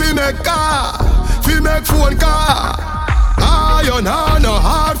bad fi make car, fi make phone car. Ah, you know no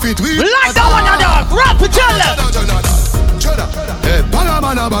hard fit we. Like that one, dog. Rap it, tell them. Hey, banga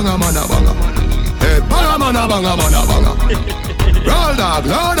mana banga mana banga. Hey, banga mana banga mana banga. Roll dog,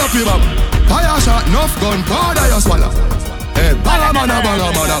 load up your bum. Fire shot, enough gun, powder you swallow. Hey, banga mana banga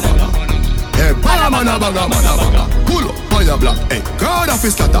mana banga. Hey, banga mana banga mana banga. Pull up on your block. Hey, crowd of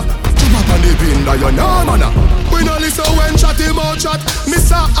his slaughter. Jump up on the window, you know mana. We no listen when shot him out shot. Miss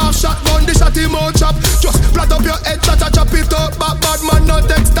a half shot, gun the shot him out chop. Just flat up your head, chop it up. Bad man, no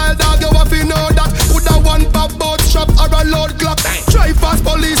textile dog, you have to know that. Put a one pop boat shop or a load clock. Drive past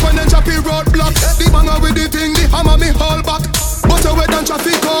police when they chop it roadblock. The banger with the thing, the hammer me hold back. But away down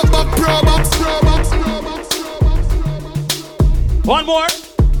traffic out back, pro box. One more.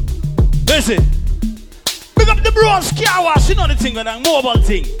 Listen. Pick up the bronze car wash, you know the thing, and mobile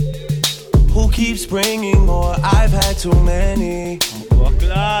thing. Who keeps bringing more? I've had too many. Fuck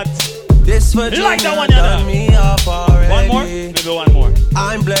that. This Virginia like that one, done me up already. One more? Maybe one more.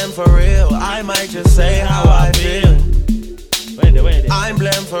 I'm blamed for real. I might just say how I feel. Wait. I'm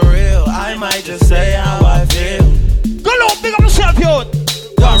blamed for real. I might just say how I feel. Go low, pick up yourself, yo.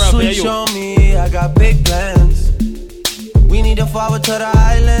 Don't switch on me. I got big plans. We need to forward to the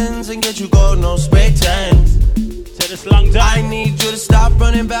islands and get you gold, no spray tents. This long time. I need you to stop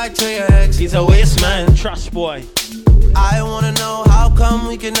running back to your ex. He's a waste man. Trust boy. I wanna know how come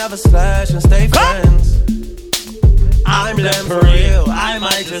we can never slash and stay friends. I'm blamed for real. I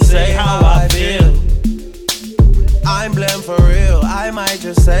might just say how I feel. I'm blamed for real. I might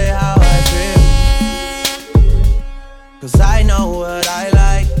just say how I feel. Cause I know what I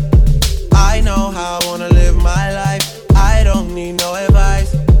like. I know how I wanna live my life. I don't need no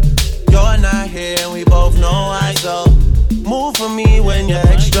advice. You're not here and we both know I so. Move for me when you're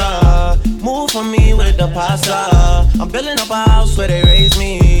extra. Move for me with the pasta. I'm building up a house where they raise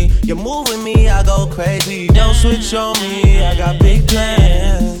me. You move with me, I go crazy. Don't switch on me, I got big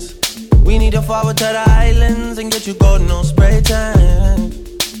plans. We need to forward to the islands and get you golden on spray tan.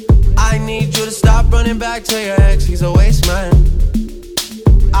 I need you to stop running back to your ex, he's a waste man.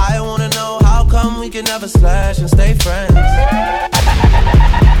 I wanna know how come we can never slash and stay friends.